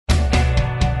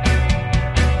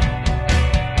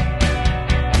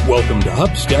Welcome to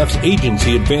Hubstaff's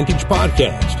Agency Advantage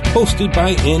podcast, hosted by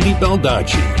Andy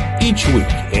Baldacci. Each week,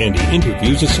 Andy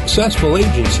interviews a successful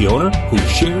agency owner who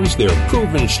shares their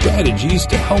proven strategies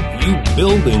to help you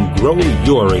build and grow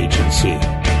your agency.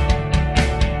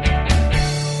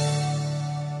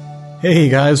 Hey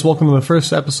guys, welcome to the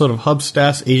first episode of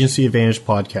Hubstaff's Agency Advantage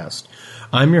podcast.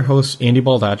 I'm your host, Andy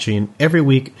Baldacci, and every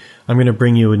week I'm going to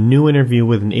bring you a new interview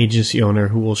with an agency owner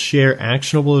who will share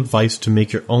actionable advice to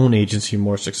make your own agency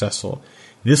more successful.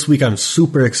 This week I'm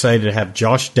super excited to have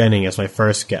Josh Denning as my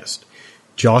first guest.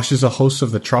 Josh is a host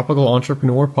of the Tropical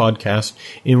Entrepreneur podcast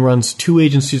and runs two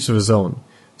agencies of his own.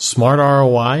 Smart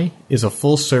ROI is a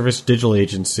full-service digital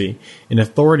agency, and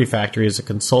Authority Factory is a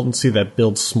consultancy that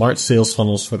builds smart sales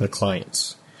funnels for their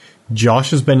clients.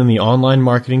 Josh has been in the online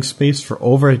marketing space for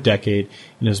over a decade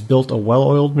and has built a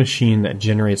well-oiled machine that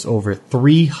generates over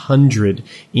 300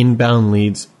 inbound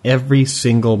leads every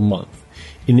single month.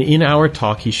 In our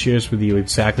talk, he shares with you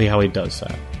exactly how he does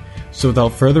that. So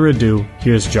without further ado,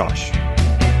 here's Josh.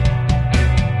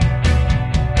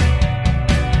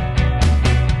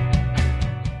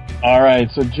 All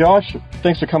right, so Josh,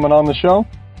 thanks for coming on the show.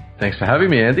 Thanks for having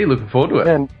me, Andy. Looking forward to it.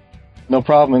 And no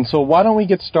problem. And so why don't we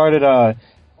get started? Why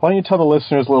don't you tell the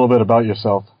listeners a little bit about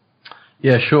yourself?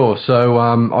 Yeah, sure. So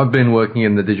I've been working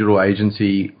in the digital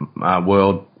agency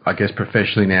world, I guess,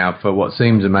 professionally now for what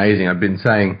seems amazing. I've been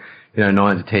saying, 9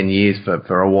 to 10 years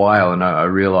for a while, and I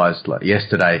realized like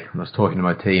yesterday when I was talking to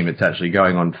my team, it's actually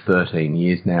going on 13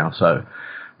 years now. So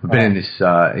I've been in this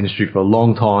industry for a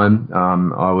long time.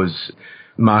 I was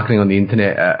marketing on the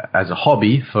internet as a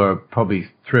hobby for probably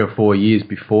 3 or 4 years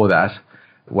before that.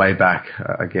 Way back,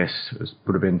 I guess it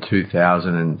would have been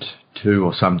 2002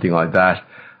 or something like that.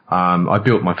 I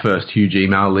built my first huge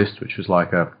email list, which was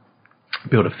like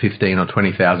built a 15 or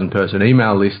 20,000 person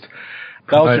email list.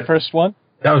 That was your first one?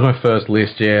 That was my first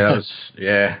list, yeah.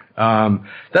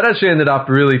 That actually ended up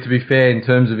really, to be fair, in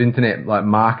terms of internet like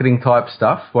marketing type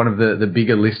stuff, one of the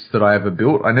bigger lists that I ever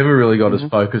built. I never really got as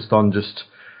focused on just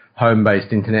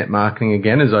home-based internet marketing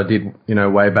again as I did,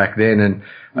 way back then. And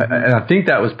I think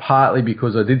that was partly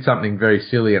because I did something very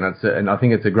silly, and I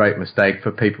think it's a great mistake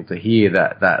for people to hear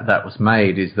that was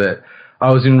made, is that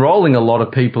I was enrolling a lot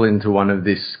of people into one of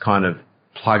this kind of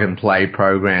plug-and-play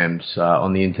programs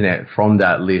on the internet from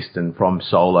that list and from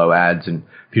solo ads. And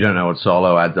if you don't know what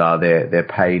solo ads are, they're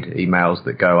paid emails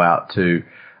that go out to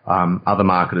other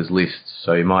marketers' lists.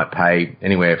 So you might pay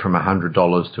anywhere from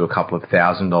 $100 to a couple of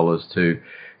 $1,000 to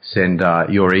send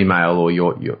your email or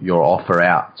your offer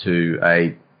out to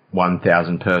a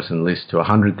 1,000 person list to a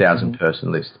 100,000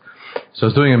 person list. So I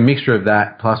was doing a mixture of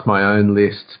that plus my own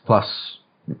list, plus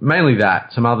mainly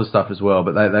that, some other stuff as well,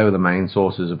 but they were the main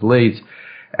sources of leads.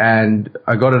 And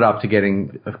I got it up to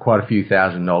getting quite a few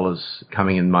 $1,000s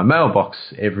coming in my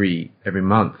mailbox every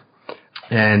month.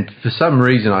 And for some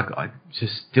reason, I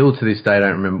just still to this day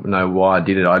don't know why I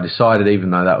did it. I decided,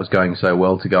 even though that was going so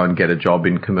well, to go and get a job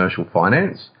in commercial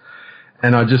finance.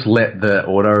 And I just let the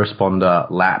autoresponder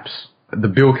lapse. The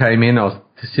bill came in. I was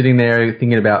sitting there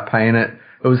thinking about paying it.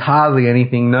 It was hardly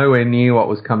anything, nowhere near what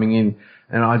was coming in.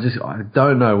 And I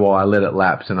don't know why I let it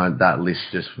lapse, and that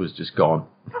list was just gone.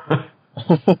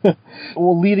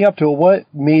 Well, leading up to it, what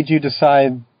made you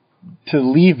decide to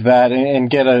leave that and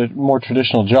get a more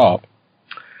traditional job?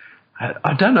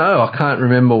 I don't know. I can't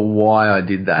remember why I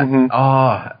did that.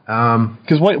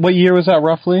 Because what year was that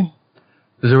roughly?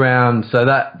 It was around, so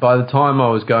that by the time I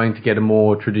was going to get a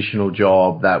more traditional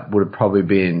job, that would have probably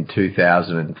been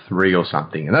 2003 or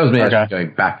something. And that was me actually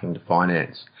going back into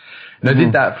finance. And I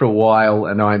did that for a while,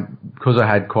 and because I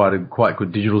had quite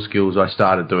good digital skills, I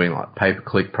started doing like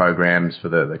pay-per-click programs for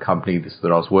the company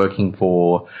that I was working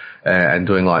for, and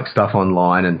doing like stuff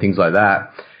online and things like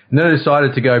that. And then I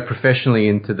decided to go professionally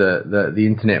into the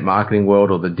internet marketing world,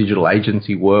 or the digital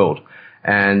agency world.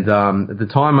 And at the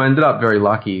time, I ended up very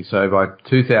lucky. So by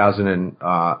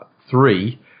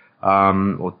 2003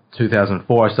 or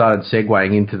 2004, I started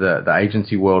segueing into the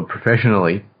agency world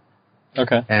professionally.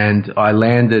 Okay. And I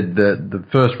landed the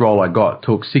first role I got.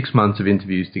 Took 6 months of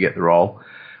interviews to get the role.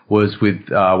 Was with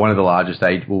one of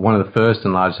the first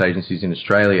and largest agencies in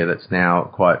Australia. That's now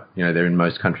quite, they're in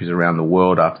most countries around the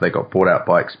world after they got bought out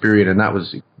by Experian, and that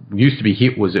used to be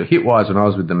Hitwise when I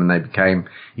was with them, and they became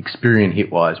Experian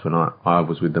Hitwise when I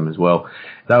was with them as well.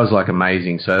 That was like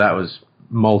amazing. So that was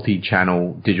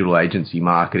multi-channel digital agency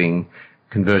marketing,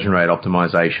 conversion rate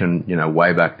optimization.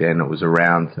 Way back then it was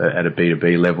around at a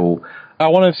B2B level. I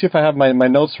want to see if I have my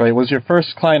notes right. Was your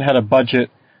first client had a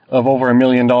budget of over $1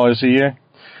 million a year?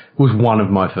 was one of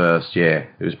my first, yeah.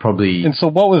 It was probably... And so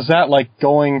what was that like,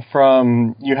 going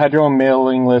from, you had your own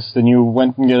mailing list and you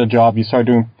went and get a job, you started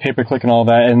doing pay-per-click and all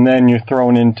that, and then you're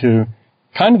thrown into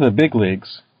kind of the big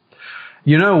leagues?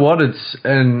 You know what,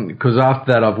 because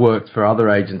after that I've worked for other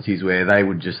agencies where they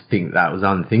would just think that was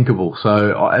unthinkable.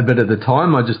 But at the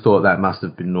time I just thought that must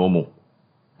have been normal.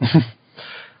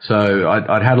 So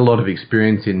I'd had a lot of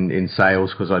experience in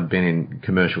sales because I'd been in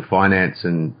commercial finance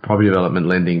and property development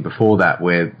lending before that,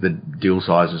 where the deal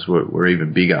sizes were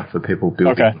even bigger for people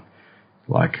building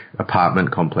like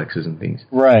apartment complexes and things.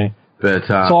 Right. But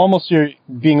so almost you're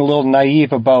being a little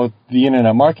naive about the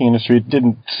internet marketing industry. It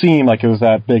didn't seem like it was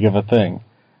that big of a thing.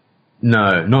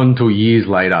 No, not until years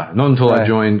later. Not until I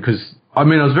joined, because I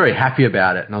was very happy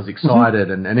about it and I was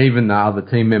excited, and even the other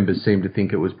team members seemed to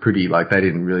think it was pretty, like they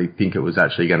didn't really think it was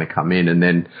actually going to come in, and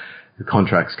then the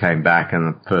contracts came back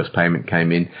and the first payment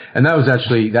came in, and that was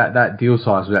actually, that deal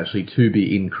size was actually to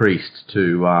be increased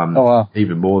to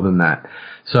even more than that.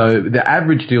 So the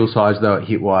average deal size though at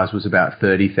Hitwise was about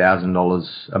 $30,000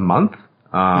 a month.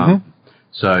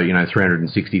 So,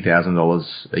 $360,000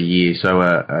 a year. So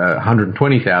a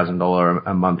 $120,000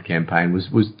 a month campaign was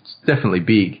definitely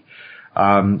big.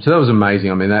 So that was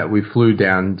amazing. We flew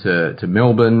down to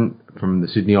Melbourne from the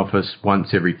Sydney office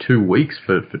once every 2 weeks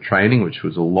for training, which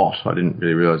was a lot. I didn't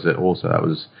really realize that also. That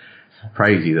was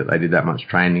crazy that they did that much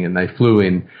training, and they flew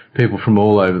in people from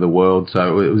all over the world.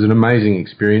 So it was an amazing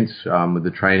experience, with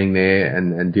the training there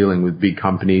and dealing with big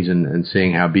companies and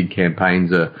seeing how big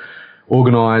campaigns are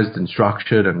organized and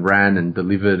structured and ran and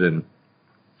delivered and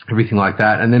everything like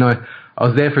that. And then I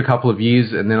was there for a couple of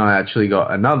years, and then I actually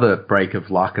got another break of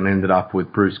luck and ended up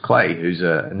with Bruce Clay, who's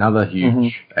another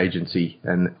huge agency.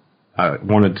 And I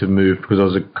wanted to move because I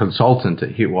was a consultant at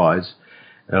Hitwise,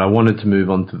 and I wanted to move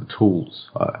on to the tools.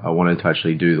 I wanted to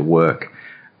actually do the work.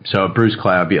 So at Bruce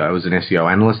Clay, I was an SEO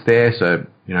analyst there. So,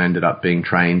 ended up being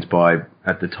trained by,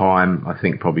 at the time, I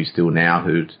think probably still now,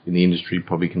 who's in the industry,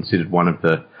 probably considered one of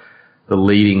the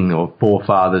leading or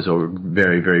forefathers or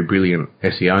very, very brilliant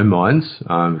SEO minds,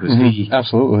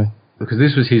 because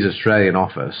this was his Australian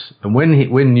office. And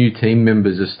when new team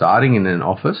members are starting in an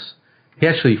office, he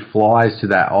actually flies to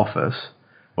that office,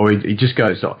 or he just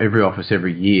goes to every office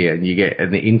every year,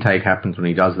 and the intake happens when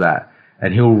he does that,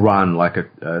 and he'll run like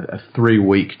a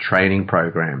 3-week training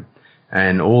program,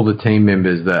 and all the team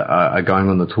members that are going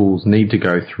on the tools need to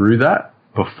go through that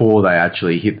before they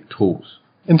actually hit the tools.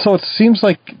 And so it seems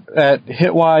like at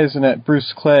Hitwise and at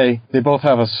Bruce Clay, they both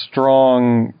have a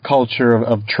strong culture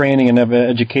of training and of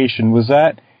education. Was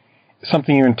that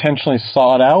something you intentionally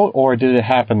sought out, or did it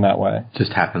happen that way?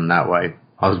 Just happened that way.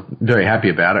 I was very happy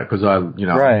about it because I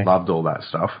loved all that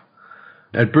stuff.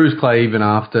 At Bruce Clay, even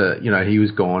after, he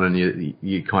was gone, and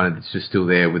you kind of just still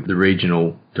there with the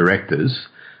regional directors,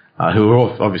 who were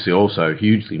obviously also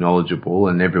hugely knowledgeable,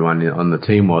 and everyone on the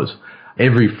team was.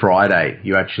 Every Friday,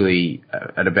 you actually,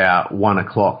 at about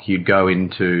 1:00, you'd go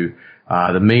into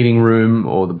the meeting room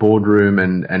or the boardroom,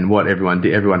 and what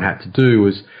everyone had to do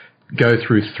was go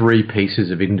through 3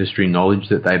 pieces of industry knowledge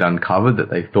that they'd uncovered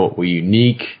that they thought were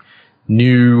unique,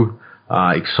 new,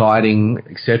 exciting,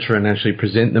 etc., and actually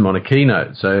present them on a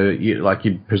keynote. So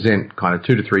you'd present kind of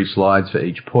 2 to 3 slides for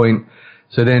each point.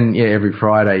 So then, every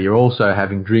Friday you're also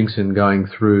having drinks and going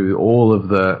through all of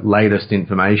the latest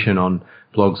information on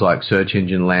blogs like Search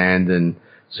Engine Land and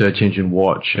Search Engine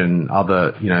Watch and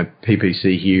other,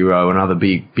 PPC Hero and other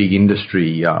big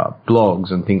industry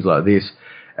blogs and things like this,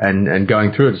 and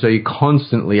going through it. So you're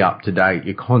constantly up to date,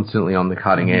 you're constantly on the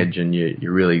cutting edge, and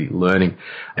you're really learning.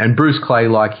 And Bruce Clay,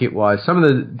 like Hitwise, some of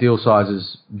the deal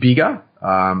sizes bigger,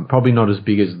 probably not as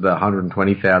big as the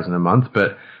 120,000 a month,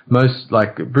 but most,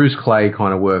 like Bruce Clay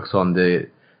kind of works on the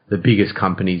biggest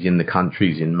companies in the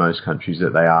countries, in most countries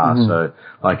that they are. So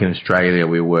like in Australia,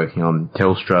 we're working on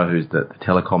Telstra, who's the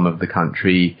telecom of the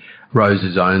country,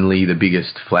 Roses Only, the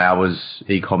biggest flowers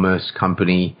e-commerce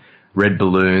company, Red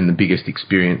Balloon, the biggest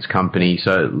experience company.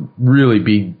 So really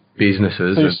big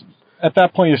businesses. So at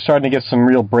that point, you're starting to get some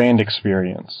real brand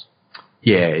experience.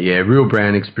 Yeah, real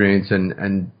brand experience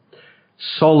and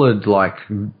solid, like,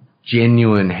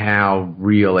 genuine how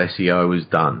real SEO is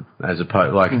done, as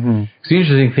opposed, like, cause the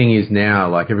interesting thing is now,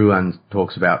 like, everyone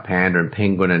talks about Panda and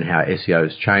Penguin and how SEO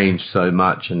has changed so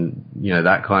much and,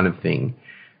 that kind of thing.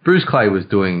 Bruce Clay was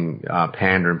doing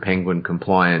Panda and Penguin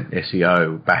compliant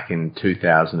SEO back in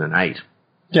 2008.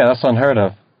 Yeah, that's unheard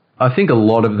of. I think a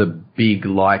lot of the big,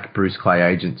 like Bruce Clay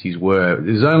agencies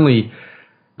there's only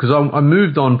because I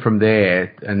moved on from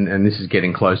there, and this is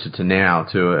getting closer to now,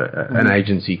 to an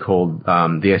agency called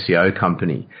the SEO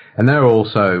Company, and they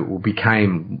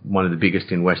became one of the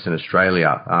biggest in Western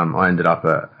Australia. I ended up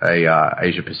a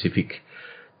Asia Pacific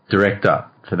director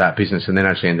for that business, and then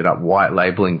actually ended up white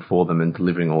labeling for them and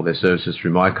delivering all their services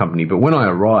through my company. But when I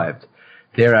arrived,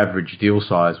 their average deal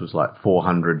size was like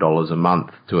 $400 a month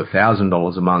to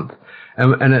 $1,000 a month.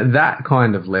 And at that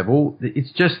kind of level,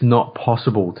 it's just not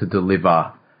possible to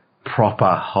deliver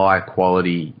proper, high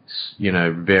quality,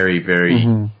 very,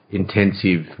 very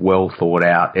intensive, well thought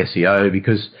out SEO,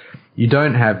 because you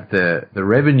don't have the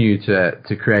revenue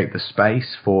to create the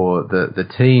space for the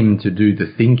team to do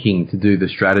the thinking, to do the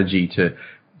strategy,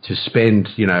 to spend,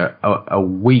 a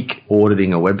week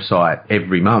auditing a website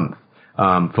every month,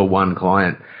 for one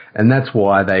client. And that's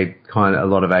why a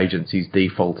lot of agencies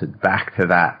defaulted back to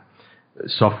that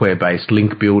software-based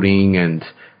link building and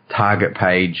target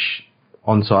page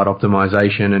on-site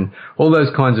optimization and all those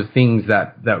kinds of things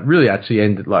that really actually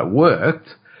worked,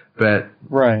 but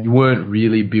you weren't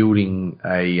really building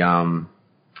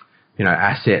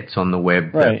assets on the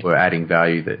web that were adding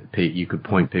value that you could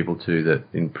point people to that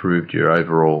improved your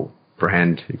overall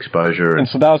brand exposure. And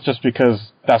so that was just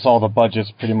because that's all the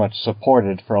budgets pretty much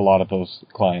supported for a lot of those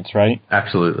clients, right?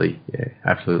 Absolutely. Yeah,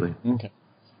 absolutely. Okay.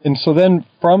 And so then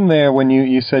from there, when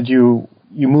you said you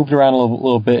moved around a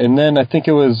little bit, and then I think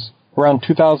it was around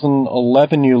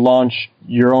 2011 you launched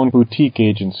your own boutique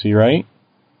agency, right?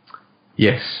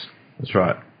 Yes, that's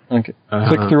right. Okay.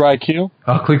 Click-Through IQ?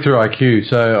 Oh, Click-Through IQ.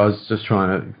 So I was just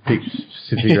trying to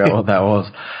figure out what that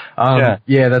was.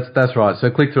 Yeah, that's right. So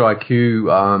Click-Through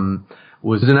IQ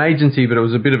was an agency, but it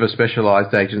was a bit of a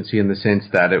specialized agency in the sense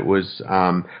that it was,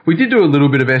 we did do a little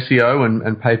bit of SEO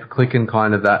and pay-per-click and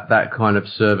kind of that kind of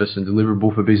service and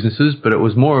deliverable for businesses, but it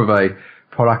was more of a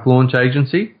product launch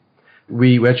agency.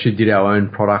 We actually did our own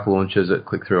product launches at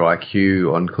Click-Through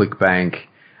IQ on ClickBank,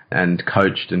 and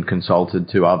coached and consulted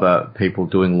to other people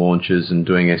doing launches and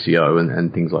doing SEO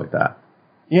and things like that.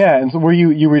 Yeah, and so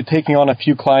you were taking on a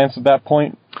few clients at that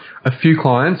point? A few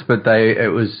clients, but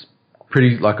it was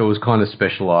kind of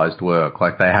specialized work.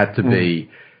 Like they had to be,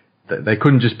 they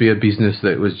couldn't just be a business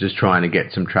that was just trying to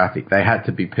get some traffic. They had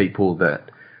to be people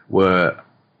that were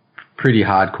pretty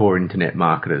hardcore internet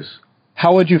marketers.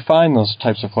 How would you find those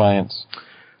types of clients?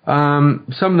 Some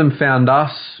of them found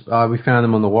us. We found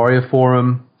them on the Warrior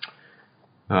Forum.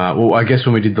 I guess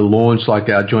when we did the launch, like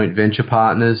our joint venture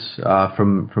partners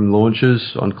from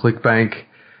launches on ClickBank,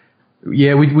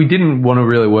 we didn't want to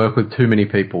really work with too many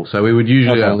people, so we would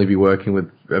usually only be working with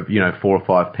 4 or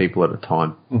 5 people at a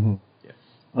time. Mm-hmm. Yeah.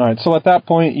 All right. So at that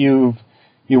point, you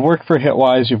worked for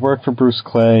Hitwise, you've worked for Bruce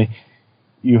Clay,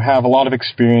 you have a lot of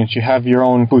experience, you have your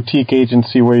own boutique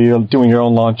agency where you're doing your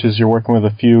own launches, you're working with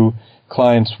a few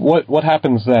clients. What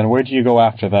happens then? Where do you go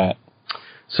after that?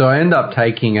 So I ended up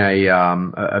taking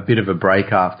a bit of a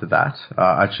break after that.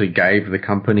 I actually gave the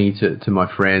company to my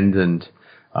friend and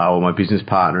my business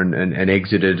partner and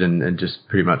exited and just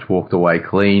pretty much walked away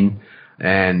clean.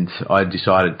 And I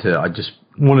decided I just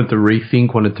wanted to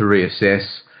rethink, wanted to reassess.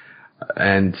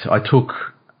 And I took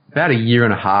about 1.5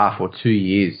 years or 2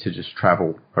 years to just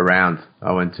travel around.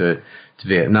 I went to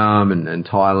Vietnam and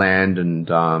Thailand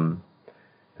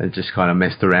and just kind of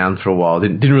messed around for a while.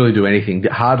 Didn't really do anything.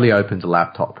 Hardly opened a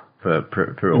laptop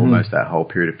for almost that whole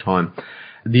period of time.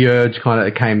 The urge kind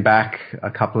of came back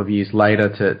a couple of years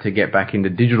later to get back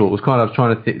into digital. It was kind of, I was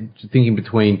trying to thinking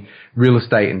between real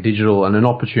estate and digital, and an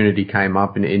opportunity came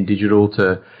up in digital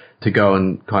to go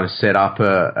and kind of set up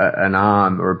an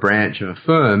arm or a branch of a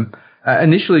firm.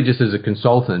 Initially just as a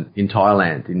consultant in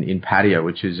Thailand, in Pattaya,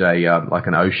 which is like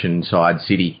an oceanside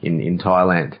city in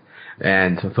Thailand.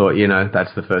 And I thought,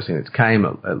 that's the first thing that came.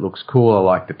 It looks cool. I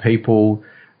like the people.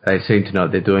 They seem to know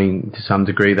what they're doing to some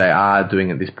degree. They are doing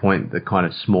at this point the kind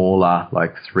of smaller,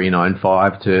 like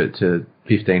 $395 to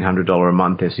 $1,500 a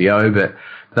month SEO, but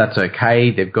that's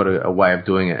okay. They've got a way of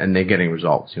doing it, and they're getting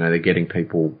results. They're getting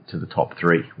people to the top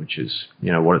 3, which is,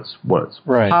 what it's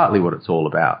partly what it's all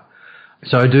about.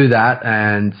 So I do that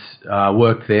and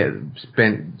worked there,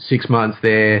 spent 6 months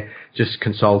there just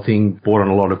consulting, brought on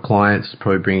a lot of clients,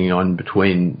 probably bringing on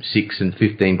between 6 and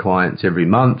 15 clients every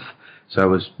month. So I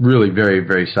was really very,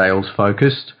 very sales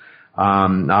focused.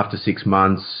 After 6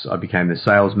 months, I became the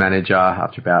sales manager.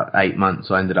 After about 8 months,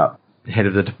 I ended up head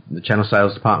of the channel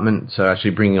sales department. So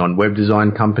actually bringing on web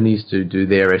design companies to do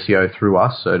their SEO through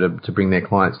us, so to bring their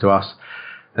clients to us.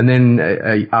 And then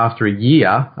after a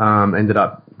year, ended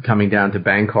up coming down to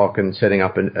Bangkok and setting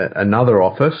up another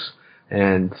office,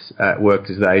 and worked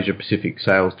as the Asia Pacific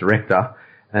sales director.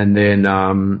 And then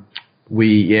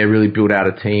we really built out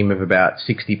a team of about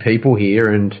 60 people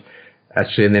here, and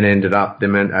then ended up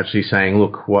them actually saying,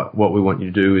 look, what we want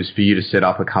you to do is for you to set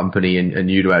up a company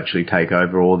and you to actually take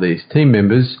over all these team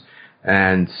members,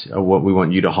 and what we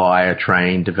want you to hire,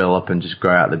 train, develop, and just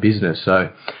grow out the business.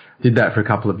 So did that for a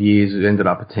couple of years. It ended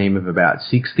up a team of about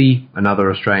 60.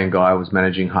 Another Australian guy was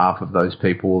managing half of those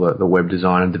people, the web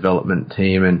design and development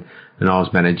team, and I was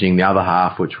managing the other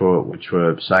half, which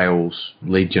were sales,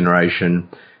 lead generation,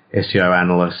 SEO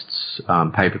analysts,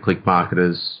 pay-per-click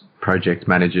marketers, project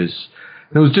managers.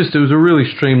 And it was a really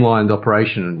streamlined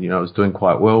operation. It was doing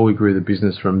quite well. We grew the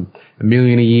business from $1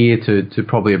 million a year to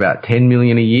probably about $10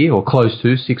 million a year, or close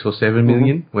to $6 or $7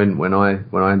 million when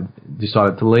I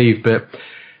decided to leave. But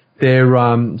there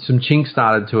some chinks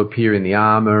started to appear in the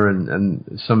armor,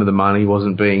 and some of the money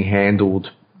wasn't being handled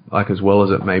like as well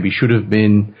as it maybe should have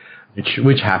been,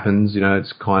 which happens.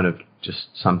 It's kind of just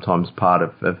sometimes part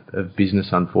of business,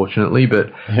 unfortunately. But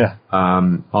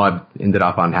I ended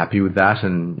up unhappy with that,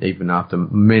 and even after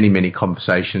many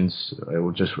conversations,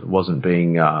 it just wasn't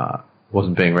being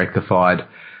rectified.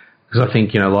 Because I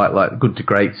think, like Good to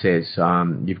Great says,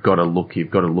 you've got to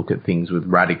look at things with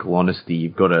radical honesty.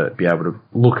 You've got to be able to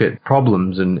look at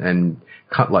problems and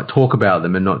talk about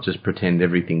them, and not just pretend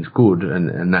everything's good.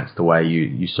 And that's the way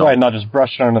you solve. Right, not just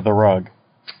brush it under the rug.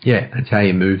 Yeah, that's how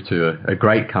you move to a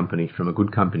great company from a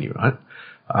good company, right?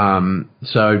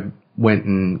 So went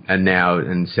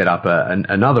and set up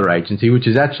another agency, which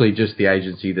is actually just the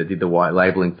agency that did the white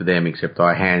labeling for them, except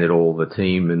I handed all the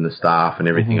team and the staff and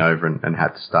everything over and had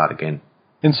to start again.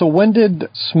 And so when did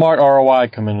Smart ROI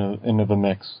come into the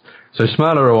mix? So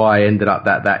Smart ROI ended up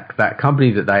that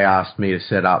company that they asked me to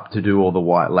set up to do all the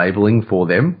white labeling for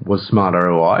them was Smart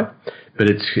ROI. But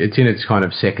it's in its kind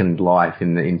of second life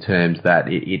in terms that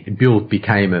it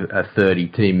became a 30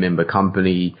 team member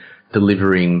company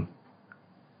delivering,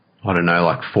 I don't know,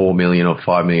 like $4 million or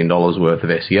 $5 million worth of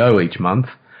SEO each month,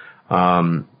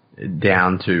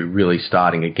 down to really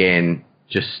starting again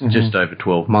just over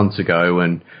 12 months ago,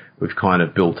 and we've kind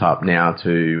of built up now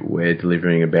to we're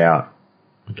delivering about,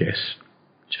 I guess,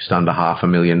 just under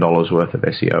 $500,000 worth of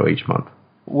SEO each month.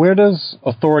 Where does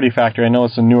Authority Factory, I know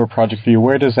it's a newer project for you,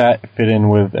 where does that fit in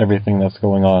with everything that's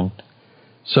going on?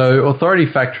 So Authority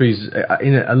Factory's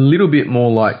in a little bit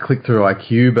more like Click-Through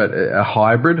IQ, but a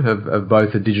hybrid of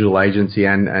both a digital agency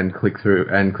and Click-Through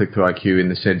IQ, in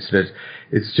the sense that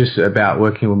it's just about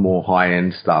working with more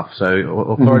high-end stuff. So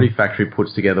Authority Factory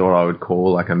puts together what I would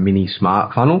call like a mini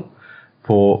smart funnel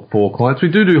for clients. We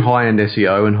do high-end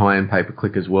SEO and high-end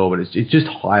pay-per-click as well, but it's just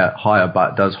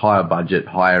does higher budget,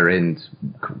 higher end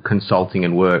consulting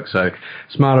and work. So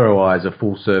Smart ROI is a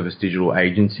full-service digital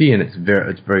agency, and it's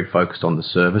very focused on the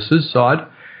services side.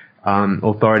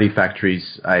 Authority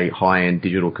Factory's a high-end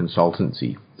digital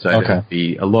consultancy. So there'll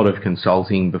be a lot of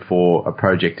consulting before a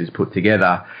project is put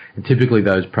together, and typically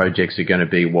those projects are going to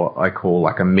be what I call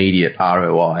like immediate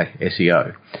ROI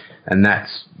SEO. And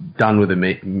that's done with a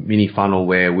mini funnel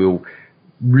where we'll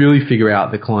really figure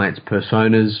out the client's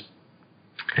personas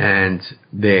and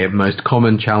their most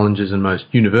common challenges and most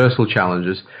universal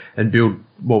challenges, and build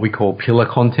what we call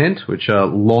pillar content, which are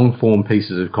long form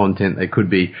pieces of content. They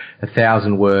could be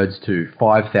 1,000 words to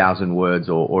 5,000 words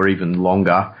or even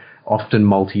longer, often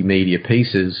multimedia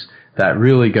pieces that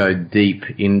really go deep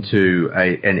into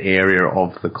an area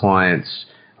of the client's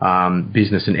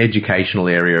business, an educational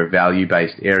area, a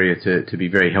value-based area to be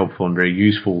very helpful and very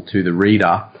useful to the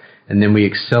reader. And then we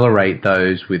accelerate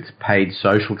those with paid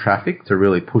social traffic to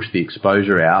really push the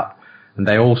exposure out. And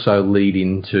they also lead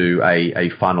into a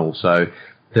funnel. So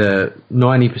the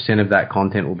 90% of that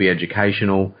content will be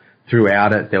educational.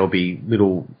 Throughout it, there will be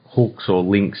little hooks or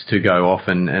links to go off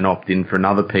and opt in for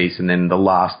another piece, and then the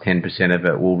last 10% of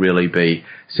it will really be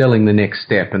selling the next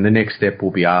step, and the next step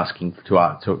will be asking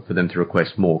for them to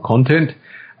request more content,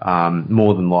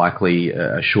 more than likely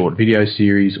a short video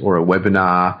series or a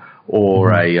webinar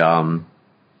or a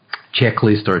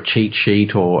checklist or a cheat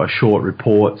sheet or a short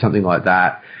report, something like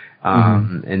that.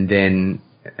 And then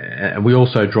we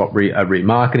also drop a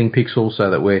remarketing pixel so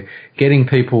that we're getting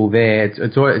people there.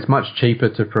 It's much cheaper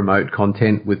to promote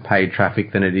content with paid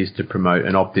traffic than it is to promote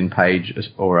an opt-in page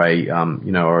or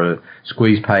a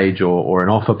squeeze page or an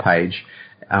offer page.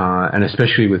 And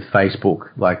especially with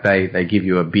Facebook, like they give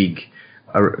you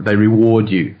they reward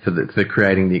you for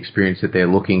creating the experience that they're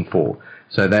looking for.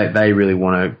 So they really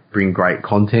want to bring great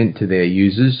content to their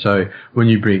users. So when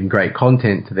you bring great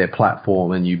content to their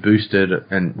platform and you boost it,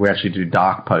 and we actually do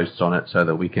dark posts on it so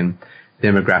that we can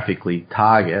demographically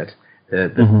target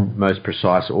the most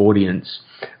precise audience.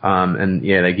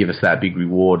 They give us that big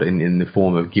reward in the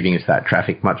form of giving us that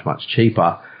traffic much, much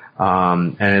cheaper.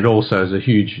 And it also is a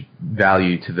huge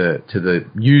value to the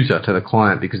user, to the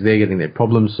client, because they're getting their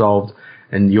problem solved,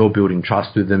 and you're building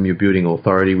trust with them, you're building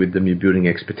authority with them, you're building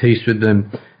expertise with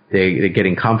them. They're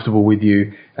getting comfortable with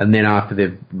you. And then after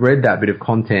they've read that bit of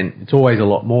content, it's always a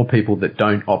lot more people that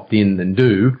don't opt in than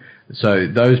do. So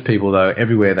those people, though,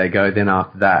 everywhere they go, then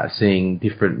after that, are seeing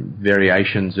different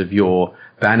variations of your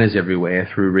banners everywhere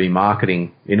through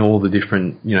remarketing in all the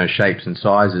different, shapes and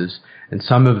sizes. And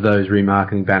some of those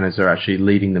remarketing banners are actually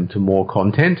leading them to more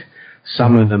content.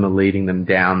 Some of them are leading them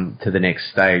down to the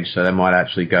next stage. So they might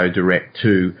actually go direct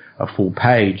to a full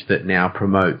page that now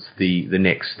promotes the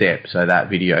next step. So that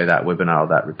video, that webinar,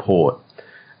 that report.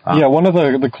 One of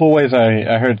the cool ways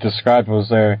I heard it described was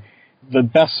the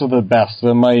best of the best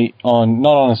that might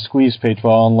not on a squeeze page, but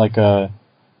on like a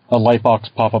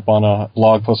lightbox pop-up on a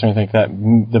blog post or anything like that,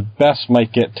 the best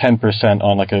might get 10%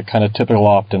 on like a kind of typical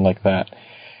opt-in like that.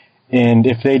 And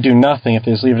if they do nothing, if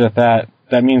they just leave it at that,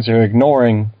 that means they're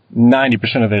ignoring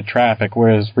 90% of their traffic,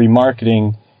 whereas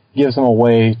remarketing gives them a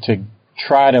way to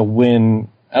try to win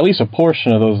at least a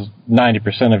portion of those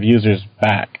 90% of users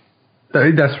back.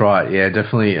 That's right, yeah,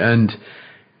 definitely. And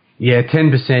yeah,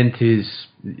 10%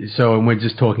 is, so and we're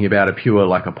just talking about a pure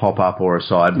like a pop-up or a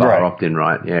sidebar opt-in,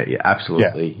 right? Yeah,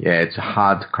 absolutely. Yeah, it's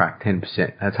hard to crack 10%.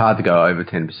 It's hard to go over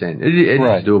 10%.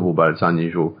 It's doable, but it's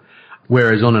unusual.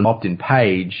 Whereas on an opt-in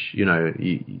page,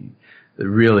 the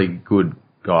really good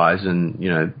guys,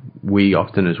 and we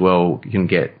often as well can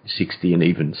get 60 and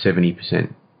even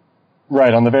 70%.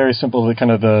 Right, on the very simple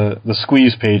kind of the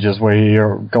squeeze pages where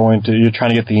you're trying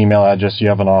to get the email address, you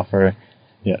have an offer.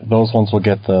 Yeah, those ones will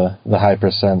get the high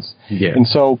percents. Yeah. And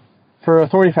so for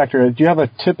Authority Factor, do you have a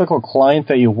typical client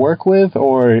that you work with,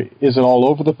 or is it all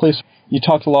over the place? You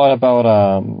talked a lot about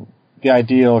the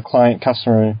ideal client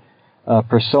customer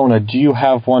persona. Do you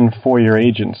have one for your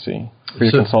agency, for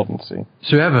your consultancy?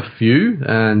 So we have a few,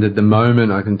 and at the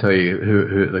moment I can tell you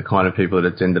who the kind of people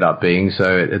that it's ended up being.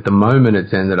 So at the moment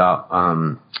it's ended up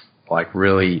like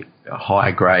really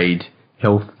high grade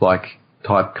health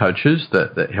type coaches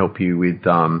that help you with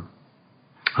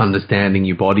understanding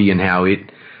your body and how it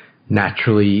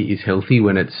naturally is healthy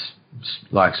when it's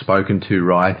like spoken to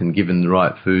right and given the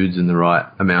right foods and the right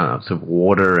amounts of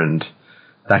water and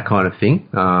that kind of thing.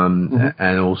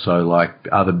 And also like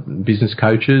other business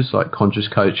coaches, like conscious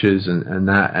coaches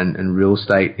and real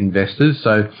estate investors.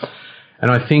 So,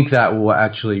 and I think that will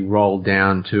actually roll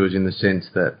down to us in the sense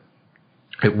that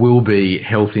it will be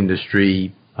health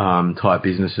industry type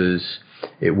businesses.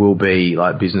 It will be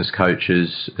like business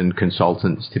coaches and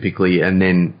consultants typically, and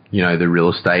then, the real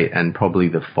estate and probably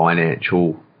the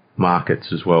financial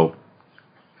markets as well.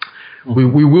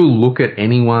 We will look at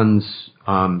anyone's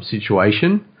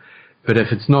situation, but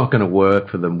if it's not going to work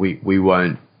for them, we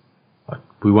won't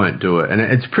do it. And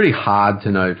it's pretty hard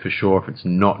to know for sure if it's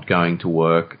not going to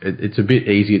work. It's a bit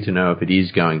easier to know if it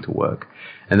is going to work.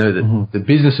 And the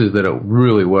businesses that it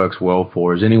really works well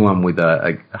for is anyone with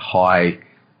a high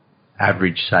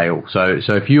average sale. So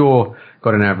if you're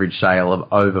got an average sale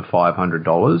of over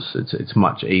 $500, it's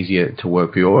much easier to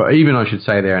work for you. Or even I should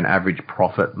say there an average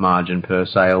profit margin per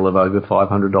sale of over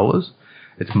 $500.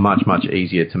 It's much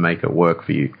easier to make it work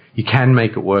for you. You can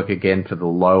make it work again for the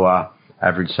lower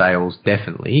average sales,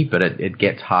 definitely, but it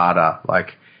gets harder. Like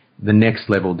the next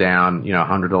level down,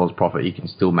 $100 profit, you can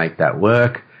still make that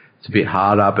work. It's a bit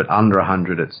harder, but under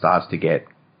 100, it starts to get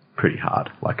pretty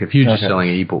hard. Like if you're just selling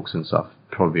ebooks and stuff,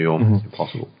 probably almost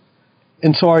impossible.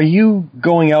 And so are you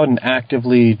going out and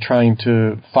actively trying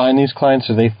to find these clients?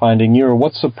 Are they finding you? Or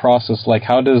what's the process like?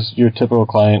 How does your typical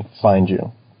client find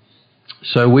you?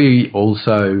 So we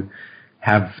also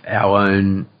have our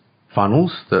own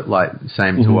funnels that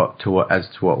same to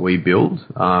what we build.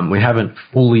 We haven't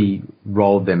fully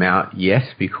rolled them out yet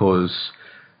because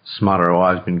Smarter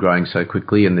OI has been growing so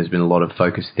quickly and there's been a lot of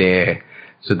focus there.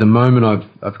 So at the moment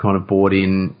I've kind of brought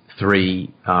in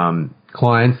 3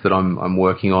 clients that I'm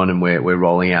working on, and we're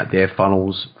rolling out their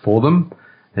funnels for them.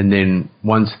 And then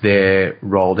once they're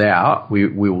rolled out, we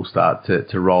will start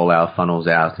to roll our funnels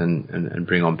out and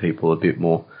bring on people a bit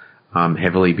more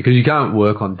heavily, because you can't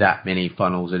work on that many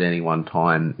funnels at any one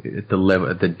time at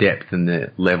the depth and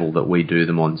the level that we do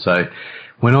them on. So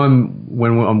when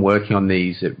I'm working on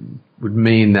these, it would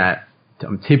mean that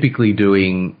I'm typically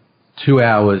doing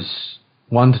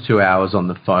 1 to 2 hours on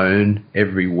the phone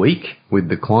every week with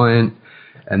the client.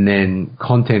 And then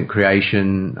content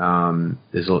creation,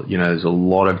 there's a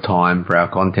lot of time for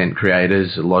our content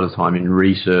creators, a lot of time in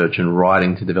research and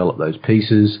writing to develop those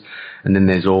pieces. And then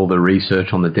there's all the research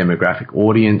on the demographic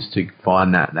audience to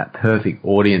find that perfect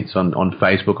audience on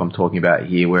Facebook I'm talking about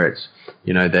here, where it's,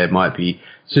 there might be,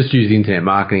 just use the internet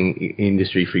marketing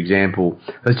industry, for example.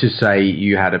 Let's just say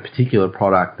you had a particular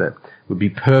product that would be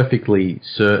perfectly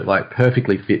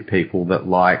fit people that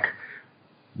like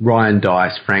Ryan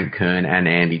Deiss, Frank Kern, and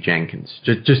Andy Jenkins,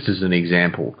 just as an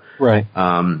example. Right.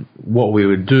 What we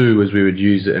would do is we would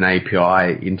use an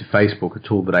API into Facebook, a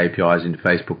tool that APIs into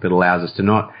Facebook that allows us to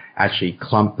not actually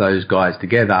clump those guys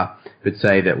together, but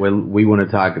say that we want to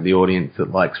target the audience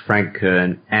that likes Frank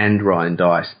Kern and Ryan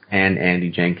Deiss and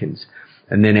Andy Jenkins.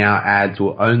 And then our ads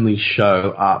will only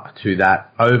show up to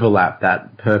that overlap,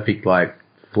 that perfect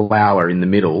flower in the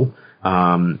middle.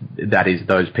 That is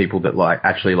those people that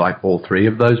actually like all three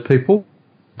of those people.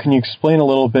 Can you explain a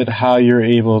little bit how you're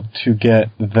able to get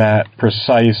that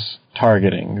precise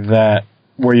targeting, that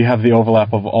where you have the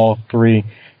overlap of all three?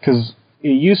 Because it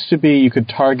used to be you could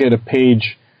target a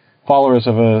page, followers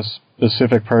of a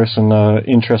specific person,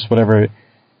 interest, whatever,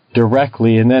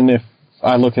 directly, and then if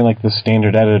I look in the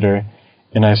standard editor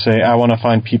and I say I want to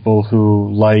find people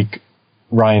who like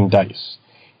Ryan Deiss,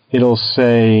 it'll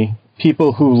say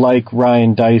people who like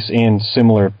Ryan Deiss and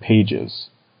similar pages.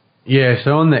 Yeah,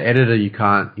 so on the editor you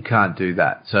can't do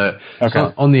that. So, okay.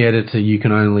 So on the editor you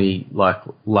can only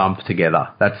lump together.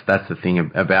 That's the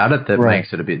thing about it that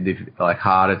makes it a bit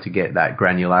harder to get that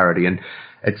granularity, and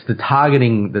it's the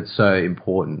targeting that's so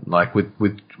important.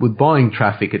 With buying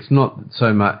traffic, it's not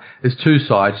so much. There's two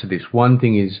sides to this. One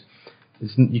thing is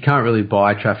you can't really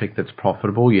buy traffic that's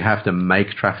profitable. You have to make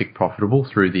traffic profitable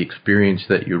through the experience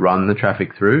that you run the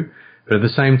traffic through. But at the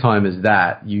same time as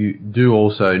that, you do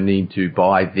also need to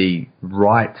buy the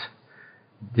right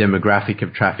demographic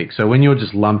of traffic. So when you're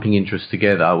just lumping interests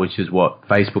together, which is what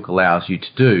Facebook allows you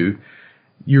to do,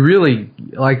 you really,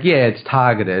 it's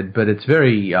targeted, but it's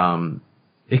very,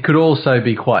 it could also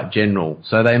be quite general.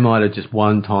 So they might have just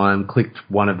one time clicked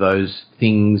one of those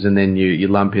things and then you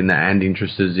lump in the and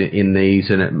interests in these,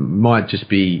 and it might just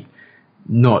be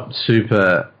not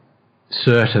super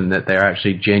certain that they're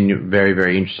actually very,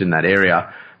 very interested in that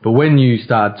area. But when you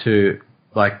start to,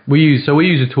 we use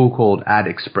a tool called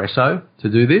AdEspresso to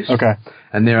do this. Okay.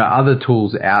 And there are other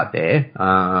tools out there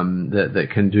that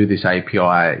can do this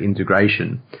API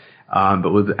integration.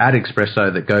 But with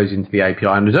AdEspresso that goes into the API,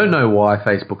 and I don't know why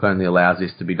Facebook only allows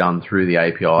this to be done through the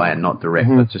API and not direct.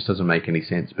 Mm-hmm. It just doesn't make any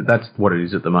sense. But that's what it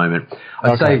is at the moment.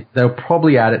 I'd say they'll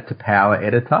probably add it to Power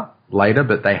Editor later,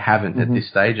 but they haven't at this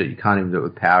stage. You can't even do it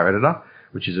with Power Editor,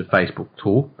 which is a Facebook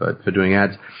tool but for doing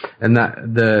ads. And that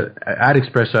the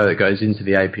AdEspresso that goes into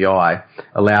the API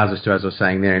allows us to, as I was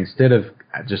saying there, instead of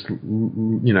just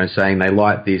saying they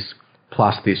like this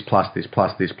plus this plus this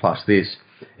plus this plus this,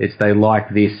 it's they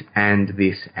like this and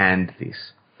this and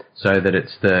this, so that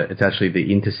it's actually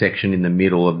the intersection in the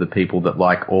middle of the people that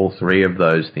like all three of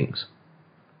those things.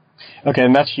 Okay,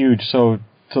 and that's huge. So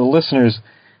to the listeners,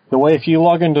 the way if you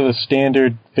log into the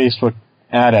standard Facebook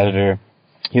ad editor,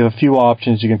 you have a few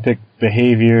options. You can pick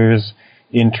behaviors,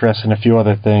 interests, and a few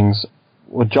other things.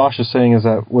 What Josh is saying is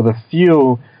that with a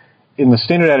few, in the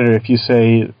standard editor, if you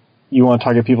say you want to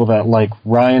target people that like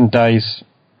Ryan Deiss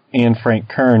and Frank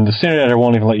Kern, the standard editor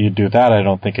won't even let you do that. I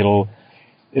don't think it'll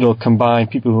combine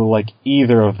people who like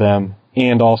either of them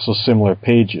and also similar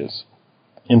pages.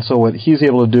 And so what he's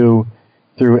able to do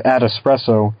through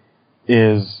AdEspresso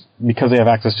is, because they have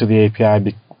access to the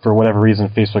API, for whatever reason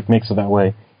Facebook makes it that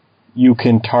way, you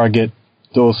can target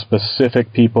those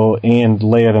specific people and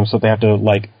layer them so they have to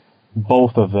like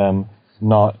both of them,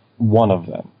 not one of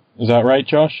them. Is that right,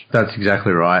 Josh? That's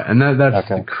exactly right. And that's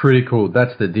the critical,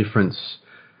 that's the difference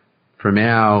from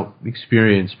our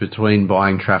experience between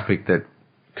buying traffic that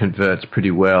converts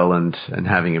pretty well and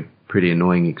having a pretty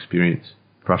annoying experience,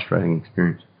 frustrating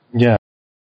experience. Yeah.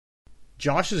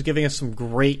 Josh is giving us some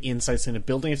great insights into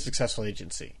building a successful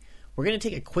agency. We're going to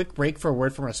take a quick break for a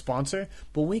word from our sponsor,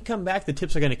 but when we come back, the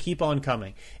tips are going to keep on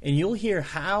coming. And you'll hear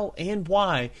how and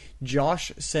why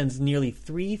Josh sends nearly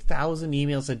 3,000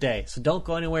 emails a day. So don't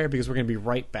go anywhere, because we're going to be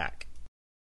right back.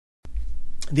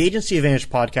 The Agency Advantage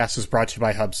podcast is brought to you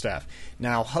by Hubstaff.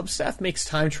 Now, Hubstaff makes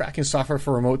time tracking software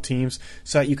for remote teams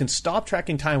so that you can stop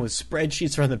tracking time with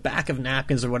spreadsheets or on the back of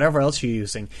napkins or whatever else you're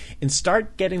using, and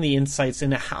start getting the insights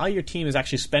into how your team is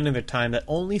actually spending their time that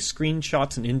only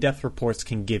screenshots and in-depth reports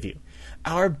can give you.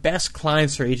 Our best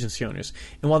clients are agency owners,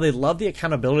 and while they love the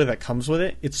accountability that comes with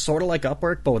it, it's sort of like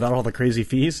Upwork, but without all the crazy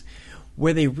fees.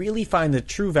 Where they really find the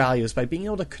true value is by being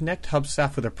able to connect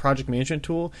Hubstaff with a project management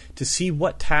tool to see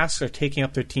what tasks are taking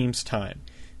up their team's time.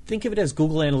 Think of it as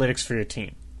Google Analytics for your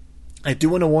team. I do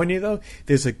want to warn you, though,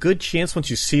 there's a good chance once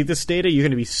you see this data, you're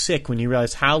going to be sick when you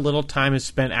realize how little time is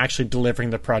spent actually delivering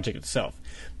the project itself.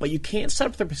 But you can't set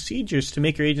up the procedures to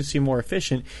make your agency more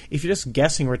efficient if you're just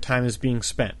guessing where time is being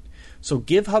spent. So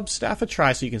give Hubstaff a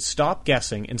try so you can stop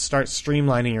guessing and start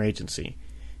streamlining your agency.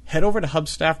 Head over to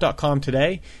hubstaff.com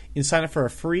today and sign up for a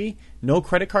free, no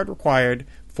credit card required,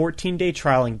 14-day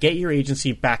trial and get your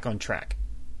agency back on track.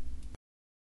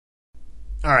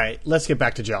 All right, let's get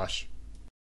back to Josh.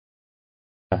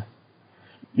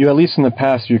 You, at least in the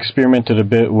past, you experimented a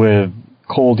bit with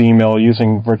cold email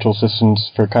using virtual assistants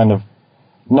for kind of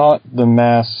not the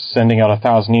mass sending out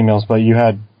 1,000 emails, but you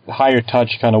had higher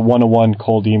touch kind of one-to-one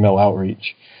cold email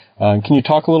outreach. Can you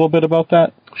talk a little bit about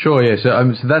that? Sure, yeah.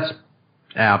 So that's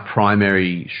our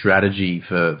primary strategy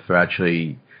for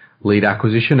actually lead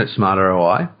acquisition at Smart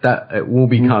ROI. That it will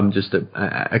become just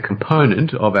a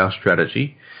component of our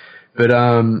strategy. But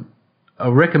I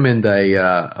recommend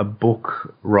a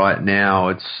book right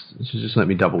now. Just let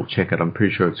me double check it. I'm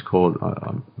pretty sure it's called.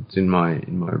 It's in my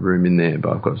room in there,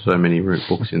 but I've got so many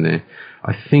books in there.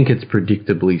 I think it's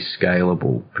Predictably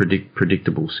Scalable.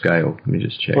 Predictable Scale. Let me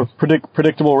just check. Or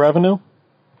predictable revenue.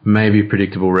 Maybe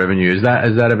Predictable Revenue. Is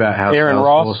that about how Aaron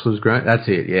Salesforce was growing? That's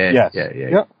it. Yeah. Yes. Yeah.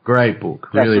 Yep. Great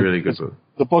book. Really good book.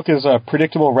 The book is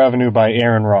Predictable Revenue by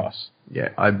Aaron Ross. Yeah,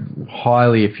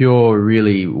 if you're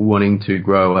really wanting to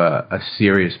grow a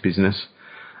serious business,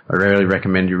 I really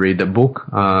recommend you read the book.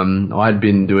 I'd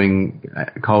been doing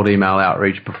cold email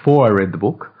outreach before I read the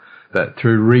book, but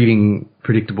through reading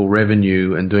Predictable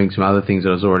Revenue and doing some other things that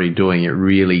I was already doing, it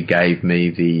really gave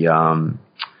me the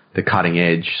cutting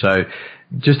edge. So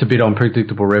just a bit on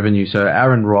Predictable Revenue. So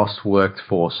Aaron Ross worked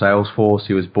for Salesforce.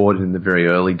 He was brought in the very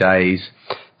early days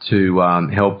to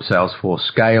help Salesforce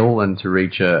scale and to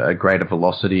reach a greater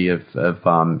velocity of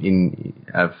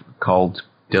cold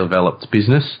developed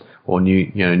business or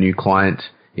new client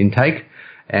intake.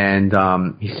 And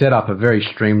he set up a very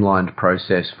streamlined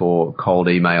process for cold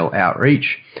email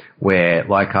outreach, where,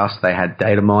 like us, they had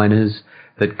data miners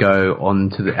that go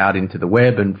out into the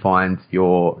web and find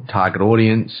your target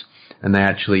audience, and they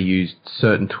actually used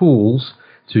certain tools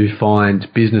to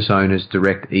find business owners'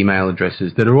 direct email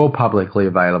addresses that are all publicly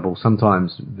available.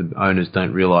 Sometimes the owners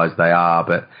don't realize they are,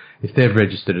 but if they've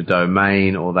registered a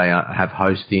domain or they have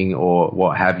hosting or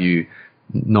what have you,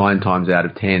 9 times out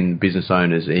of 10 business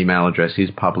owners' email address is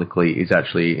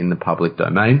actually in the public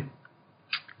domain.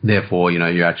 Therefore,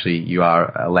 you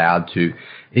are allowed to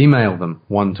email them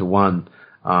one-to-one,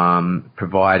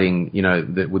 providing,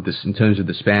 in terms of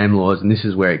the spam laws, and this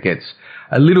is where it gets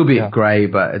a little bit grey,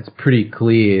 but it's pretty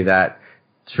clear that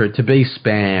for it to be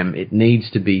spam, it needs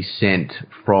to be sent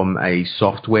from a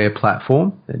software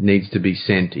platform. It needs to be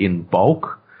sent in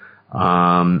bulk,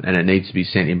 and it needs to be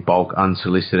sent in bulk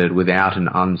unsolicited without an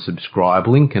unsubscribe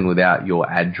link and without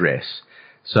your address.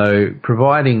 So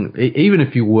providing, even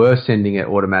if you were sending it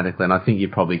automatically, and I think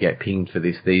you'd probably get pinged for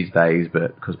this these days,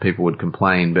 but because people would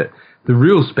complain, but the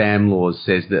real spam laws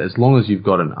says that as long as you've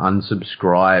got an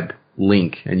unsubscribe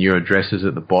link and your address is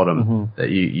at the bottom, that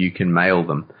you can mail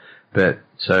them. But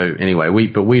so anyway, we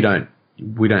don't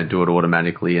do it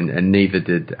automatically, and neither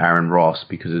did Aaron Ross,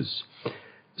 because it's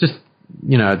just,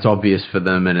 it's obvious for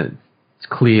them, and it's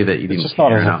clear that you didn't. It's just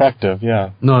not as effective,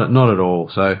 yeah. Not at all.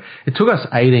 So it took us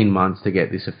 18 months to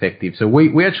get this effective. So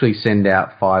we actually send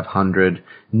out 500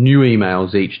 new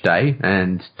emails each day,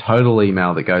 and total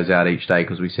email that goes out each day,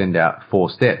 because we send out 3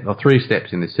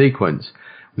 steps in the sequence.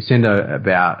 We send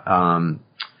about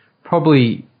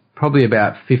probably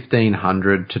about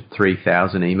 1,500 to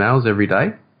 3,000 emails every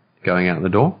day going out the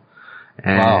door.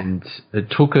 And It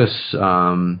took us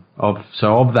of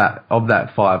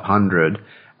that 500,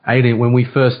 18, when we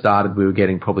first started, we were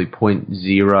getting probably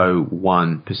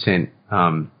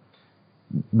 0.01%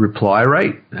 reply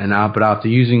rate, but after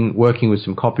working with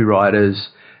some copywriters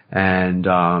and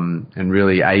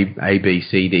really A, B,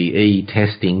 C, D, E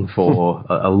testing for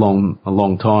a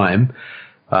long time,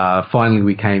 finally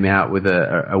we came out with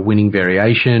a winning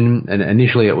variation. And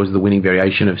initially it was the winning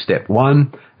variation of step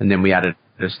 1, and then we added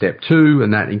a step 2,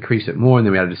 and that increased it more, and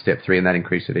then we added a step 3, and that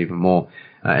increased it even more.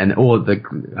 And all of the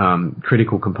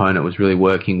critical component was really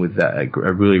working with a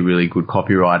really, really good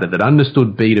copywriter that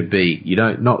understood B2B.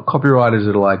 Not copywriters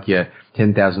that are like your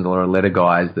 $10,000 letter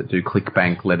guys that do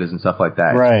ClickBank letters and stuff like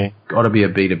that. Right. Got to be a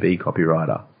B2B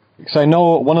copywriter. So I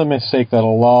know one of the mistakes that a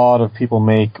lot of people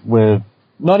make with,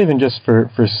 not even just for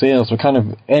sales, but kind of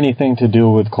anything to do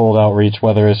with cold outreach,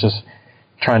 whether it's just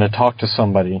trying to talk to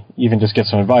somebody, even just get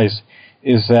some advice,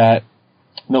 is that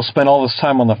they'll spend all this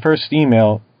time on the first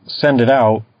email, send it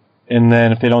out, and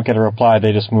then if they don't get a reply,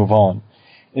 they just move on.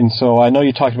 And so I know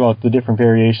you talked about the different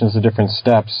variations, the different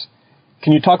steps.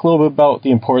 Can you talk a little bit about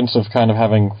the importance of kind of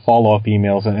having follow-up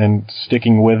emails and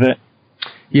sticking with it?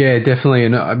 Yeah, definitely.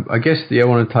 And I guess I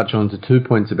want to touch on to 2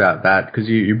 points about that, because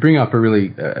you bring up a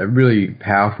really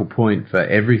powerful point for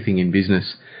everything in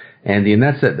business, Andy, and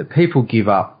that's that the people give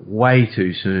up way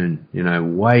too soon,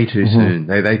 way too soon.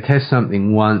 They test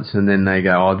something once and then they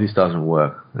go, oh, this doesn't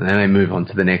work. And then they move on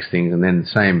to the next thing and then the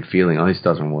same feeling, oh, this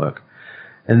doesn't work.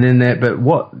 And then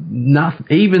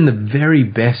even the very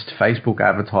best Facebook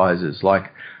advertisers,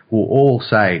 will all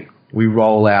say, we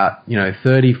roll out,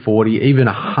 30, 40, even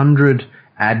 100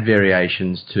 ad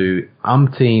variations to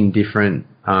umpteen different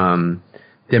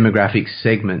demographic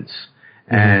segments.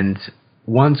 And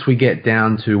once we get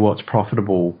down to what's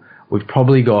profitable, we've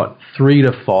probably got 3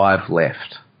 to 5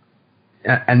 left.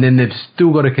 And then they've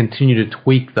still got to continue to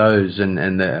tweak those and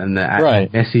the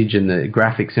right. message and the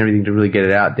graphics and everything to really get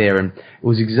it out there. And it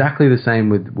was exactly the same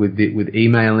with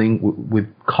emailing, with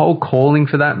cold calling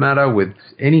for that matter, with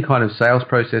any kind of sales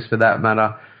process for that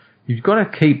matter. You've got to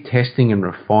keep testing and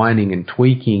refining and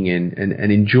tweaking and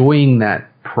enjoying that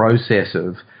process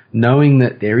of knowing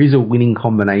that there is a winning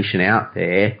combination out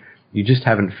there. You just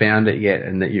haven't found it yet,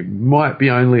 and that you might be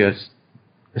only a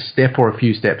step or a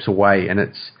few steps away. And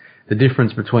it's the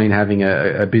difference between having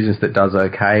a business that does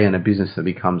okay and a business that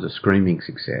becomes a screaming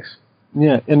success.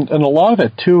 Yeah, and a lot of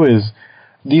it too is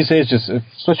these days, just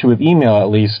especially with email at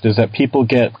least, is that people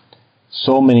get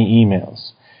so many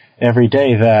emails every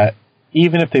day that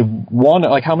even if they want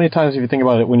to, how many times if you think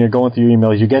about it, when you're going through your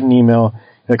emails, you get an email,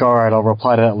 you're like, all right, I'll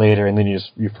reply to that later, and then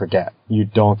you forget. You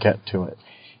don't get to it.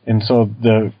 And so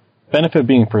the benefit of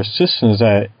being persistent is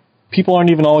that people aren't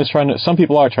even always some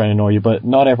people are trying to annoy you, but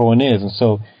not everyone is. And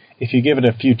so if you give it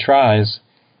a few tries,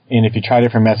 and if you try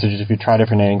different messages, if you try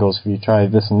different angles, if you try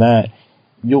this and that,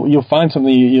 you'll find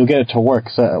something, you'll get it to work.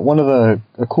 So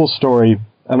a cool story,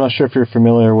 I'm not sure if you're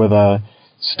familiar with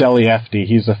Steli Efti.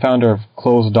 He's the founder of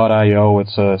Close.io.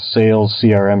 It's a sales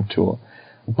CRM tool.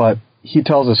 But he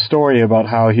tells a story about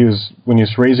how when he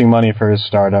was raising money for his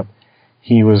startup,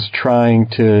 he was trying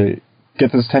to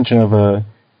get the attention of a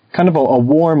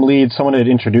warm lead, someone had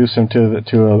introduced him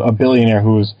to a billionaire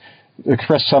who's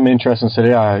expressed some interest and said,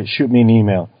 yeah, shoot me an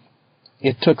email.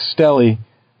 It took Steli,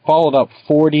 followed up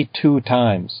 42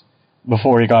 times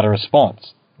before he got a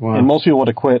response. Wow. And most people would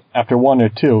have quit after 1 or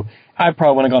 2. I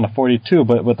probably wouldn't have gone to 42,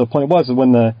 but the point was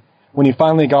when he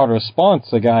finally got a response,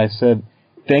 the guy said,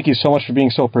 thank you so much for being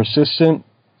so persistent.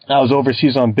 I was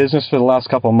overseas on business for the last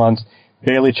couple of months,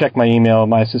 barely checked my email.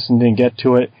 My assistant didn't get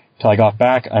to it till I got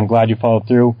back. I'm glad you followed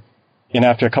through. And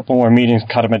after a couple more meetings,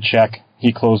 cut him a check.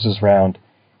 He closed his round.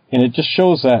 And it just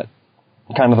shows that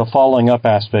kind of the following up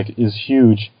aspect is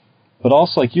huge. But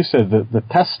also, like you said, the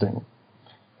testing.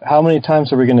 How many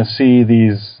times are we going to see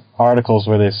these articles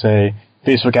where they say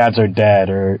Facebook ads are dead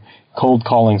or cold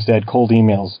calling's dead, cold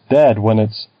emails dead, when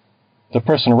it's the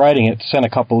person writing it sent a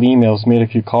couple emails, made a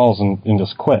few calls, and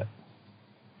just quit?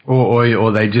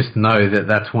 Or they just know that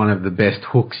that's one of the best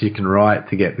hooks you can write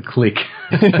to get the click.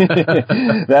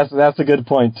 That's a good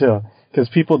point too, because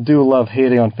people do love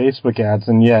hating on Facebook ads,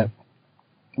 and yet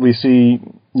we see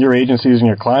your agencies and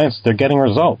your clients, they're getting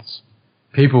results.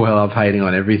 People love hating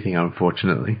on everything,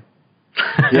 unfortunately.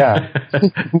 Yeah,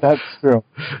 that's true.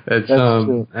 That's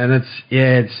true. And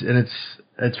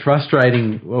it's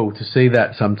frustrating, to see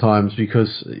that sometimes,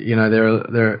 because there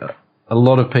are a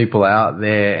lot of people out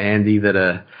there, Andy, that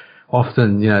are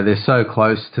often, they're so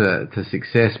close to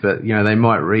success, but, they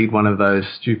might read one of those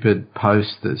stupid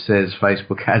posts that says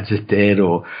Facebook ads are dead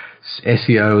or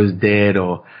SEO is dead,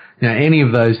 or, any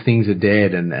of those things are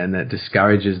dead, and that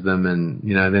discourages them, and,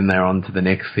 then they're on to the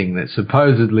next thing that's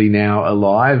supposedly now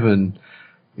alive, and,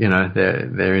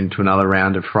 they're into another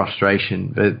round of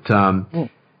frustration. But,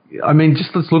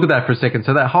 just let's look at that for a second.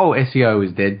 So that whole SEO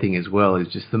is dead thing as well is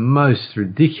just the most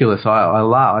ridiculous.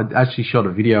 I actually shot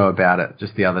a video about it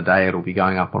just the other day. It'll be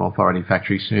going up on Authority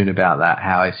Factory soon about that,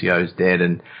 how SEO is dead,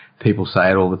 and people say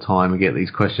it all the time. We get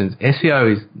these questions.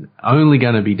 SEO is only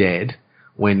going to be dead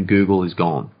when Google is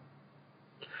gone,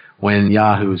 when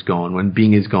Yahoo is gone, when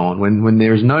Bing is gone, when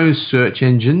there's no search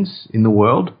engines in the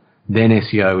world, then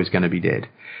SEO is going to be dead.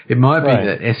 It might be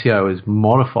that SEO is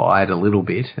modified a little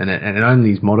bit, and it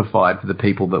only is modified for the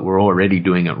people that were already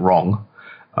doing it wrong.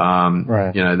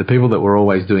 The people that were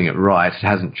always doing it right, it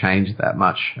hasn't changed that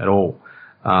much at all.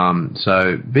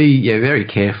 So be very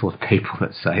careful of people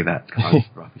that say that kind of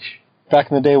rubbish.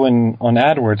 Back in the day on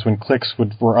AdWords, when clicks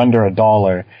were under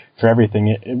 $1 for everything,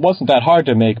 it wasn't that hard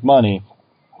to make money.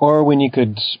 Or when you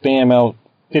could spam out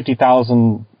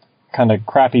 50,000 kind of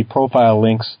crappy profile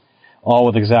links, all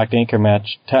with exact anchor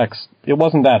match text. It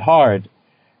wasn't that hard.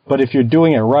 But if you're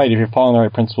doing it right, if you're following the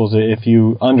right principles, if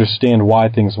you understand why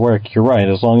things work, you're right.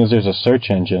 As long as there's a search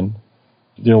engine,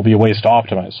 there will be ways to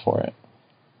optimize for it.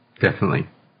 Definitely.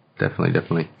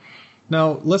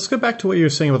 Now, let's go back to what you were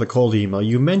saying about the cold email.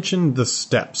 You mentioned the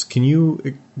steps. Can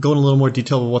you go in a little more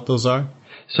detail of what those are?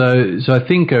 So I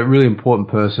think a really important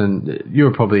person,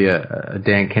 you're probably a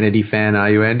Dan Kennedy fan,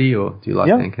 are you, Andy? Or do you like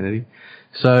Dan Kennedy?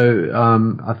 So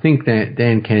I think that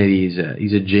Dan Kennedy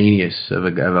is a genius of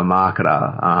a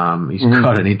marketer. He's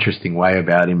got an interesting way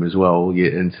about him as well,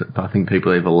 and I think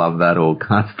people either love that or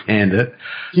can't stand it.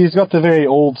 He's got the very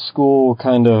old school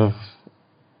kind of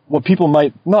what people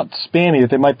might not spammy,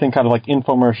 they might think kind of like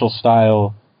infomercial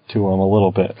style to him a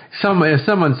little bit.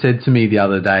 Someone said to me the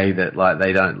other day that like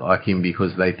they don't like him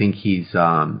because they think he's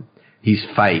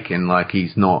fake and like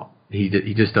he's not.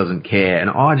 He just doesn't care, and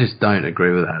I just don't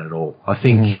agree with that at all. I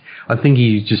think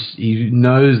he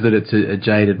knows that it's a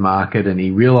jaded market, and he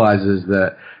realizes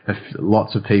that if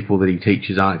lots of people that he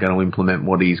teaches aren't going to implement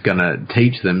what he's going to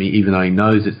teach them, even though he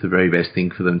knows it's the very best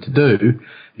thing for them to do.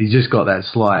 He's just got that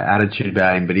slight attitude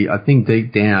about him, but I think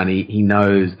deep down he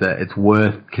knows that it's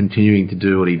worth continuing to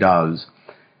do what he does.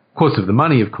 Of course, of the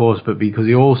money, of course, but because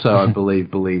he also, I believe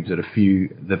that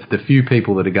the few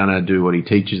people that are going to do what he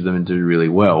teaches them and do really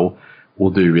well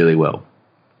will do really well.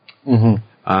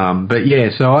 But yeah,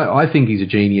 so I think he's a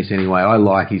genius anyway. I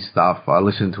like his stuff. I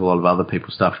listen to a lot of other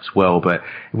people's stuff as well, but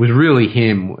it was really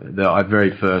him that I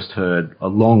very first heard a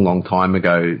long, long time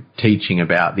ago teaching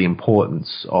about the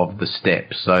importance of the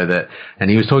steps. And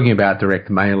he was talking about direct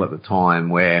mail at the time,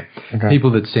 where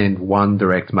people that send one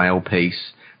direct mail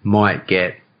piece might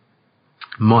get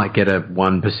a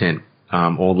 1%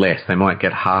 or less. They might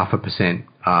get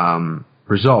 0.5%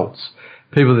 results.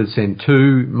 People that send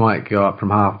 2 might go up from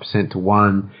 0.5% to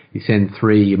 1. You send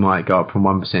 3, you might go up from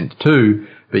 1% to 2.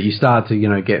 But you start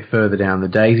to, get further down the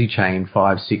daisy chain,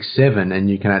 5, 6, 7, and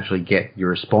you can actually get your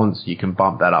response. You can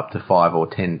bump that up to 5 or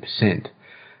 10%.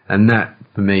 And that,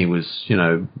 for me, was,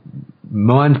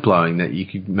 mind-blowing that you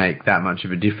could make that much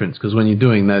of a difference, because when you're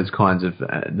doing those kinds of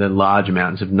the large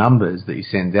amounts of numbers that you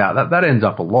send out, that ends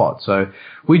up a lot. So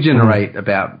we generate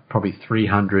about probably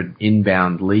 300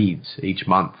 inbound leads each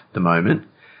month at the moment.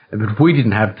 But if we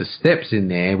didn't have the steps in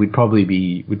there, we'd probably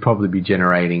be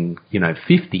generating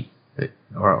 50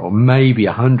 or maybe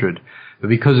 100. But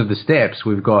because of the steps,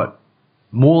 we've got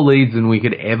more leads than we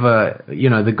could ever,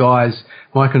 the guys,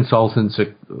 my consultants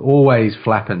are always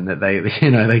flapping that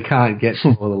they can't get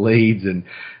all the leads, and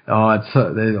I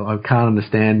can't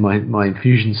understand my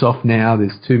Infusionsoft now.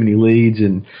 There's too many leads,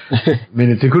 and I mean,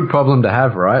 it's a good problem to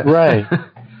have, right? Right.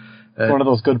 One of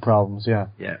those good problems, yeah.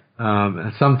 Yeah.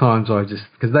 And sometimes I just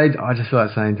feel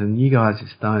like saying to them, you guys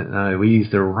just don't know. We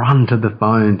used to run to the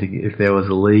phone if there was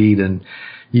a lead, and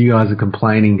you guys are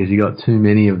complaining because you got too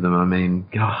many of them. I mean,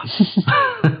 God.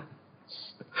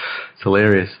 It's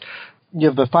hilarious. You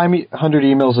have the 500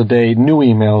 emails a day, new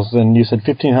emails, and you said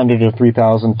 1,500 or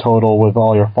 3,000 total with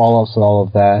all your follow-ups and all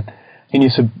of that. And you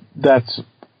said that's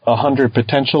 100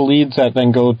 potential leads that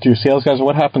then go to sales guys.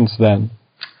 What happens then?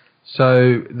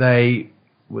 So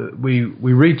we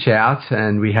reach out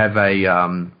and we have I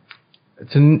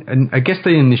guess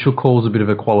the initial call is a bit of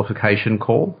a qualification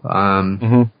call.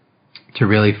 To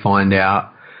really find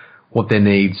out what their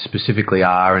needs specifically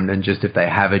are, and just if they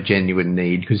have a genuine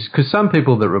need. Because some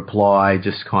people that reply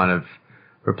just kind of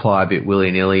reply a bit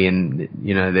willy-nilly, and,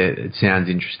 it sounds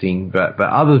interesting. But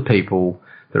other people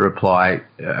that reply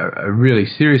are really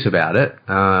serious about it.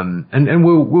 And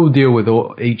we'll deal with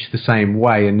each the same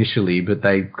way initially, but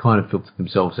they kind of filter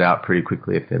themselves out pretty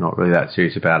quickly if they're not really that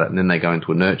serious about it. And then they go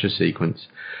into a nurture sequence.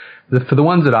 For the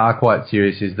ones that are quite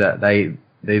serious is that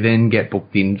they then get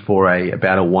booked in for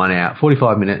about a 1 hour,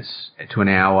 45 minutes to an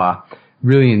hour,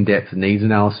 really in-depth needs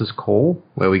analysis call,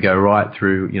 where we go right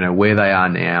through, where they are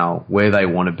now, where they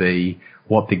want to be,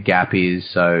 what the gap is.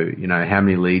 So, how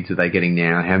many leads are they getting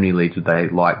now? How many leads would they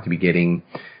like to be getting?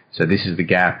 So this is the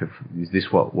gap. Is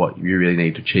this what you really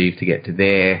need to achieve to get to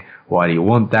there? Why do you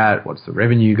want that? What's the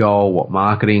revenue goal? What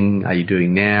marketing are you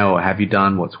doing now, or have you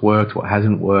done? What's worked? What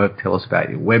hasn't worked? Tell us about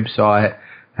your website.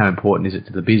 How important is it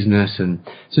to the business? And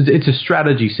so it's a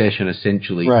strategy session,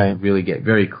 essentially, to really get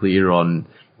very clear on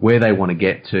where they want to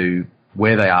get to,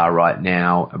 where they are right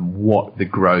now, and what the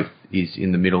growth is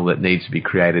in the middle that needs to be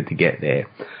created to get there.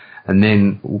 And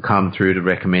then we'll come through to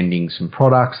recommending some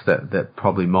products that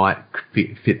probably might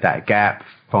fit that gap,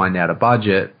 find out a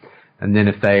budget, and then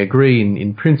if they agree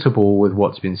in principle with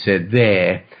what's been said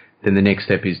there, Then the next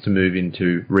step is to move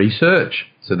into research.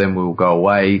 So then we'll go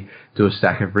away, do a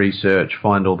stack of research,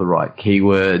 find all the right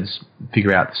keywords,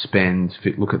 figure out the spend,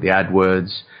 look at the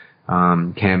AdWords,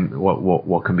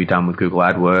 what can be done with Google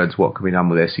AdWords, what can be done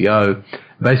with SEO.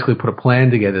 Basically put a plan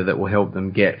together that will help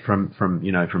them get from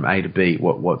A to B,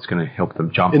 what's going to help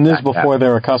them jump. And this before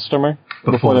they're a customer?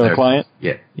 Before they're a client?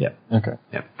 Yeah. Okay.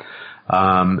 Yeah.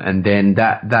 And then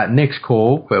that next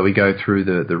call where we go through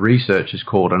the research is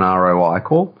called an ROI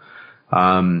call.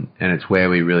 And it's where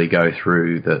we really go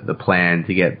through the plan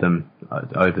to get them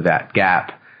over that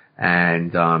gap.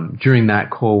 And during that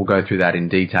call, we'll go through that in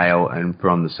detail, and we're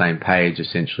on the same page,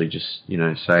 essentially just,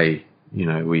 say,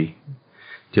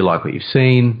 do you like what you've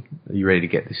seen? Are you ready to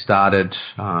get this started?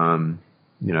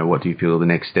 What do you feel the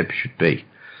next step should be?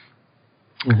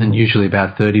 Mm-hmm. And usually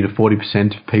about 30 to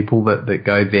 40% of people that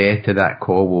go there to that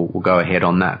call will go ahead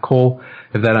on that call.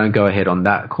 If they don't go ahead on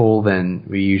that call, then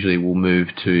we usually will move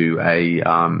to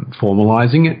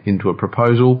formalizing it into a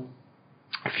proposal.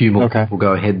 A few more people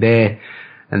go ahead there.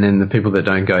 And then the people that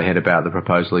don't go ahead about the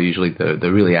proposal are usually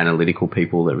the really analytical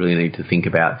people that really need to think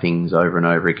about things over and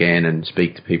over again and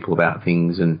speak to people about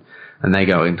things. And they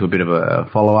go into a bit of a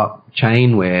follow-up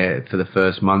chain where for the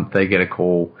first month they get a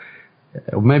call,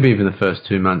 or maybe even the first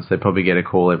 2 months they probably get a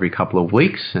call every couple of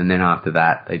weeks. And then after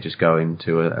that they just go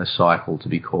into a cycle to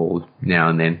be called now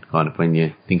and then, kind of when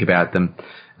you think about them.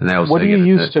 And they also what do you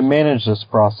use to manage this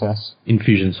process?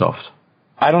 Infusionsoft.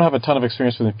 I don't have a ton of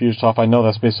experience with Infusionsoft. I know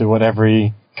that's basically what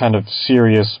every kind of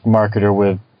serious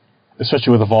marketer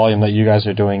especially with the volume that you guys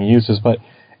are doing, uses. But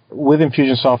with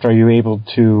Infusionsoft, are you able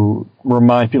to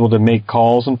remind people to make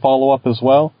calls and follow up as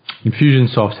well?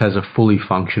 Infusionsoft has a fully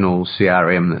functional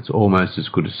CRM that's almost as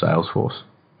good as Salesforce.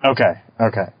 Okay.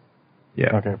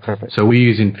 Yeah. Okay, perfect. So we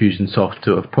use Infusionsoft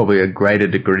to probably a greater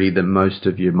degree than most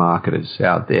of your marketers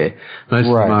out there. Most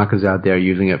of the marketers out there are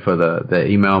using it for the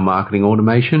email marketing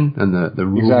automation and the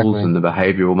rules and the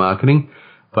behavioral marketing,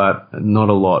 but not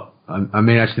a lot. I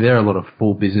mean, actually, there are a lot of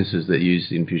full businesses that use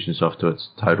Infusionsoft to its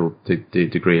total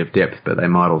degree of depth, but they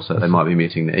might be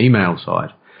missing the email side.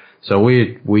 So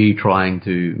we're trying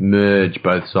to merge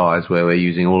both sides where we're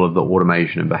using all of the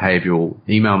automation and behavioral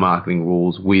email marketing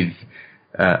rules with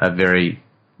a very,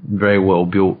 very well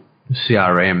built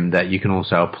CRM that you can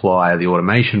also apply the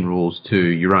automation rules to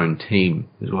your own team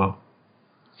as well.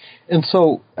 And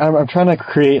so I'm trying to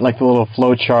create like the little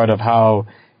flow chart of how,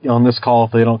 on this call,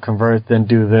 if they don't convert, then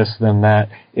do this, then that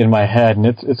in my head. And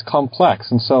it's complex.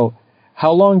 And so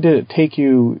how long did it take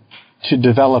you to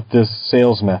develop this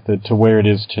sales method to where it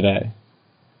is today?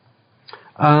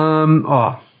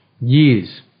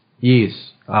 Years.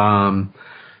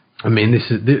 I mean,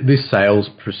 this sales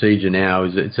procedure now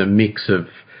it's a mix of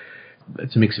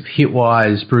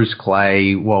Hitwise, Bruce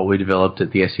Clay, what we developed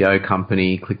at the SEO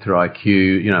company, Click-Through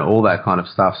IQ, all that kind of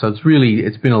stuff. So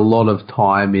it's been a lot of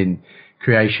time in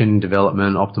creation,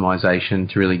 development, optimization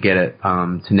to really get it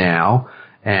to now.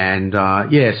 And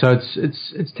so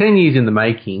it's 10 years in the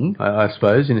making, I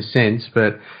suppose, in a sense,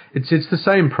 but it's the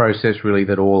same process really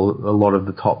that a lot of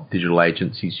the top digital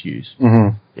agencies use.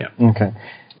 Mm-hmm. Yeah. Okay.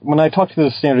 When I talk to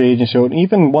the standard agency,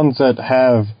 even ones that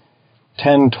have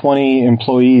 10, 20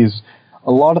 employees, a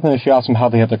lot of them, if you ask them how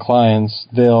they have their clients,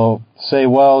 they'll say,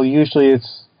 well, usually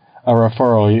it's a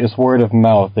referral, it's word of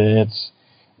mouth, it's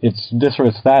this or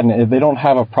it's that, and they don't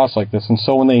have a process like this. And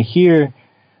so when they hear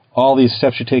all these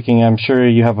steps you're taking, I'm sure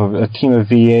you have a team of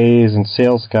VAs and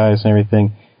sales guys and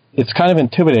everything, it's kind of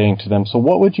intimidating to them. So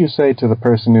what would you say to the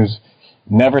person who's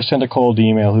never sent a cold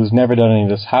email, who's never done any of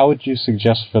this? How would you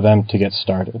suggest for them to get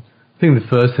started? I think the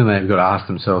first thing they've got to ask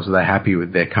themselves, are they happy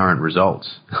with their current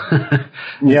results?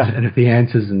 Yeah. And if the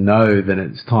answer is no, then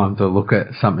it's time to look at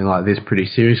something like this pretty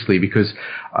seriously, because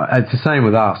it's the same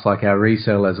with us. Like our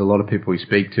resellers, a lot of people we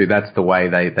speak to, that's the way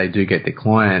they do get their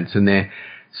clients, and they're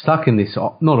stuck in this,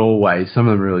 not always, some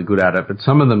of them are really good at it, but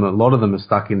a lot of them are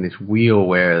stuck in this wheel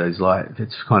where there's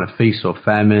it's kind of feast or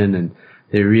famine, and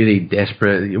they're really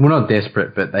desperate. Well, not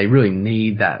desperate, but they really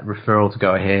need that referral to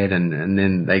go ahead, and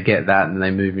then they get that and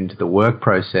they move into the work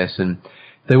process, and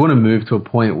they want to move to a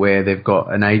point where they've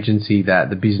got an agency that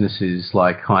the business is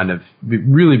like kind of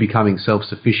really becoming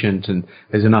self-sufficient and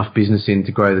there's enough business in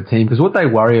to grow the team. Because what they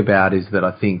worry about is that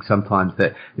I think sometimes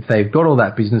that if they've got all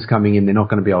that business coming in, they're not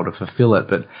going to be able to fulfill it.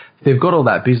 But if they've got all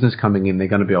that business coming in, they're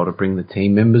going to be able to bring the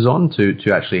team members on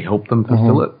to actually help them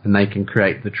fulfill it, and they can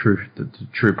create the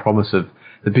true promise of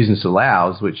the business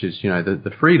allows, which is,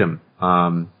 the freedom.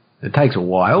 It takes a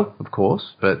while, of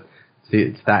course, but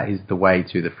that is the way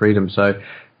to the freedom. So,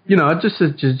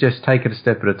 just take it a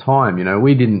step at a time.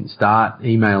 We didn't start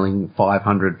emailing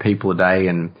 500 people a day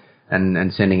and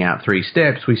and sending out 3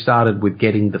 steps, we started with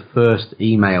getting the first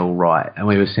email right, and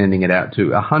we were sending it out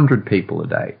to 100 people a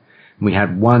day. And we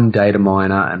had 1 data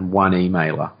miner and 1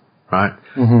 emailer, right?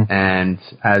 Mm-hmm. And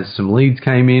as some leads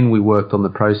came in, we worked on the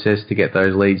process to get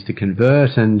those leads to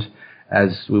convert, and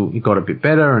as we got a bit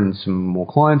better and some more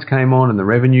clients came on and the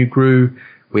revenue grew,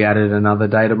 we added another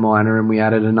data miner and we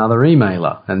added another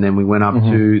emailer, and then we went up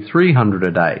to 300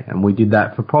 a day, and we did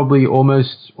that for probably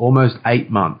almost 8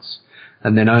 months.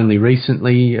 And then only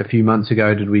recently, a few months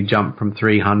ago, did we jump from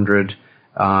 300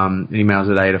 emails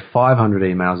a day to 500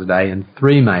 emails a day and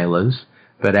 3 mailers.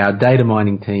 But our data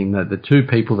mining team, the 2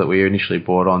 people that we initially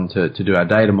brought on to do our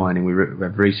data mining, we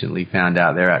have recently found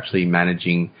out they're actually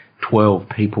managing 12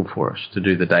 people for us to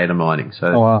do the data mining.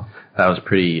 So that was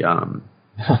pretty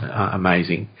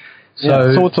amazing.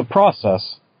 So it's a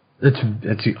process.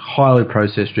 It's highly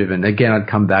process driven. Again, I'd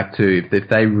come back to if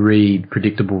they read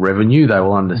predictable revenue, they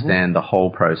will understand the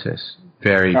whole process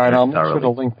very All right, I'll thoroughly. make sure to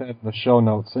link that in the show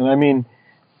notes. And I mean,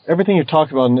 everything you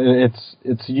talked about,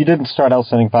 it's you didn't start out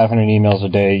sending 500 emails a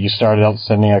day. You started out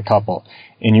sending a couple,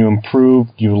 and you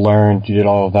improved, you learned, you did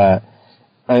all of that.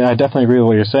 I definitely agree with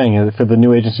what you're saying. For the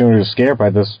new agency owner who's scared by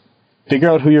this,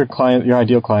 figure out who your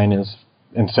ideal client is,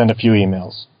 and send a few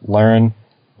emails. Learn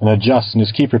and adjust, and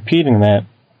just keep repeating that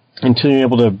until you're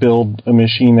able to build a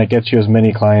machine that gets you as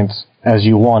many clients as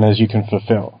you want, as you can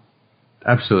fulfill.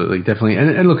 Absolutely, definitely.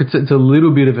 And look, it's a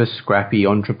little bit of a scrappy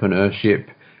entrepreneurship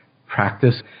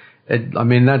practice.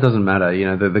 That doesn't matter. You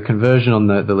know, the conversion on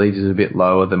the leads is a bit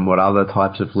lower than what other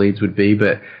types of leads would be,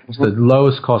 but it's the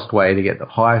lowest cost way to get the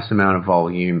highest amount of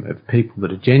volume of people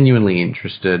that are genuinely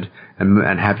interested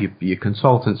and have your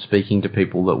consultant speaking to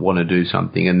people that want to do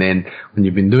something. And then when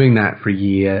you've been doing that for a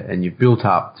year and you've built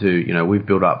up to, you know, we've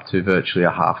built up to virtually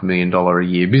 $500,000 a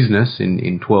year business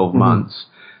in 12 months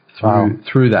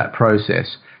through that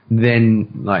process, then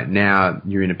like now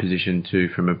you're in a position to,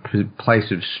 from a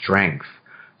place of strength,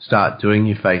 start doing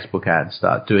your Facebook ads,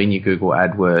 start doing your Google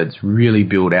AdWords, really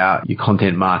build out your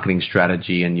content marketing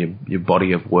strategy and your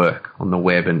body of work on the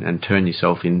web and turn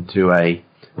yourself into a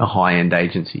high-end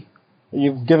agency.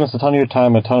 You've given us a ton of your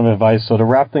time, a ton of advice. So to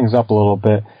wrap things up a little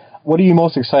bit, what are you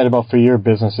most excited about for your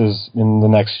businesses in the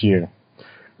next year?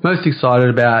 Most excited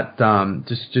about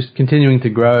just continuing to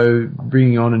grow,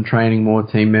 bringing on and training more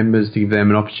team members to give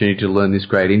them an opportunity to learn this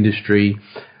great industry,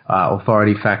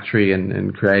 Authority Factory,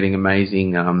 and creating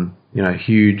amazing,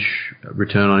 huge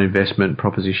return on investment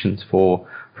propositions for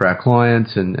our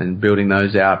clients and building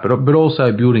those out, but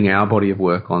also building our body of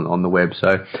work on the web.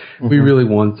 So we really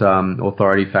want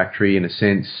Authority Factory, in a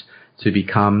sense, to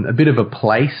become a bit of a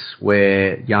place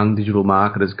where young digital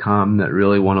marketers come that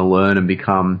really want to learn and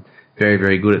become very,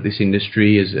 very good at this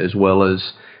industry, as well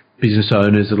as business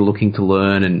owners that are looking to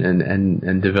learn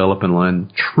and develop and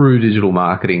learn true digital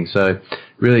marketing. So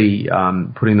really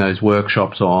putting those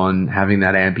workshops on, having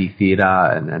that amphitheater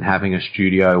and having a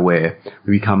studio where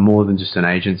we become more than just an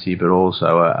agency, but also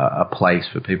a place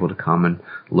for people to come and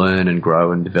learn and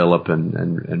grow and develop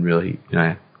and really, you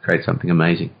know, create something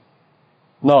amazing.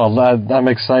 No, I'm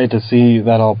excited to see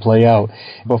that all play out.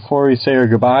 Before we say our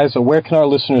goodbyes, where can our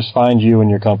listeners find you and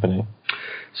your company?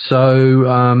 So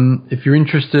if you're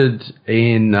interested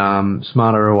in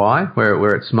Smart ROI,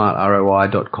 we're at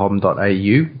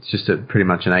smartroi.com.au. It's just pretty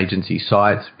much an agency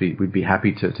site. We'd be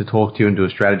happy to talk to you and do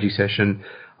a strategy session.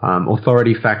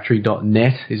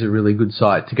 Authorityfactory.net is a really good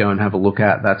site to go and have a look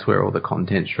at. That's where all the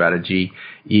content strategy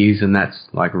is, and that's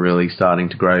like really starting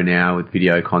to grow now with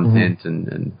video content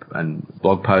and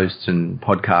blog posts and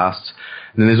podcasts.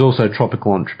 And then there's also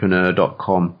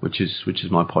tropicalentrepreneur.com, which is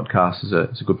my podcast.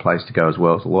 It's a good place to go as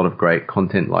well. It's a lot of great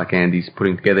content like Andy's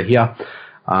putting together here.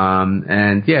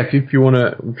 And yeah, if you want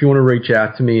to reach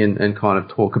out to me and kind of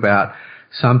talk about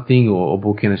something or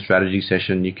book in a strategy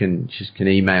session, you can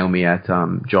email me at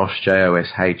Josh,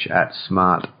 Josh, at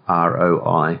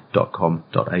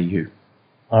smartroi.com.au.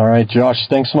 All right, Josh,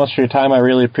 thanks so much for your time. I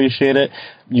really appreciate it.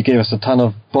 You gave us a ton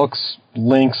of books,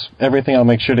 links, everything. I'll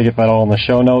make sure to get that all in the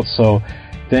show notes. So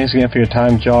thanks again for your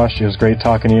time, Josh. It was great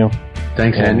talking to you.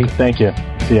 Thanks, Andy. Thank you.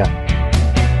 See ya.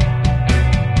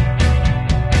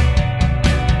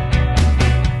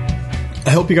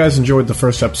 I hope you guys enjoyed the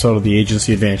first episode of the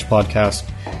Agency Advantage podcast.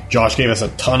 Josh gave us a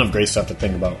ton of great stuff to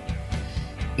think about.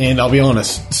 And I'll be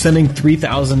honest, sending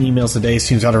 3,000 emails a day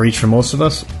seems out of reach for most of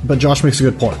us, but Josh makes a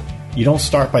good point. You don't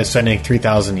start by sending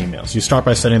 3,000 emails. You start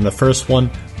by sending the first one,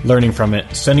 learning from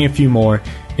it, sending a few more,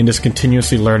 and just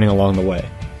continuously learning along the way.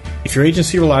 If your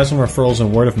agency relies on referrals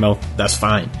and word of mouth, that's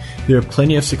fine. There are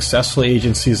plenty of successful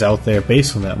agencies out there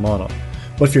based on that model.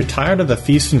 But if you're tired of the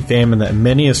feast and famine that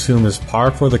many assume is par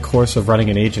for the course of running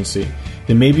an agency,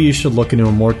 then maybe you should look into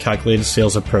a more calculated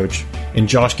sales approach, and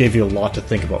Josh gave you a lot to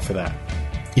think about for that.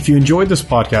 If you enjoyed this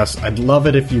podcast, I'd love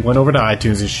it if you went over to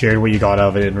iTunes and shared what you got out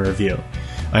of it in a review.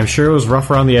 I'm sure it was rough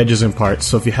around the edges in parts,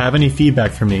 so if you have any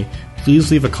feedback for me,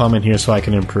 please leave a comment here so I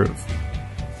can improve.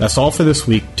 That's all for this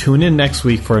week. Tune in next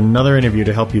week for another interview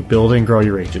to help you build and grow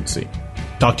your agency.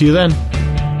 Talk to you then.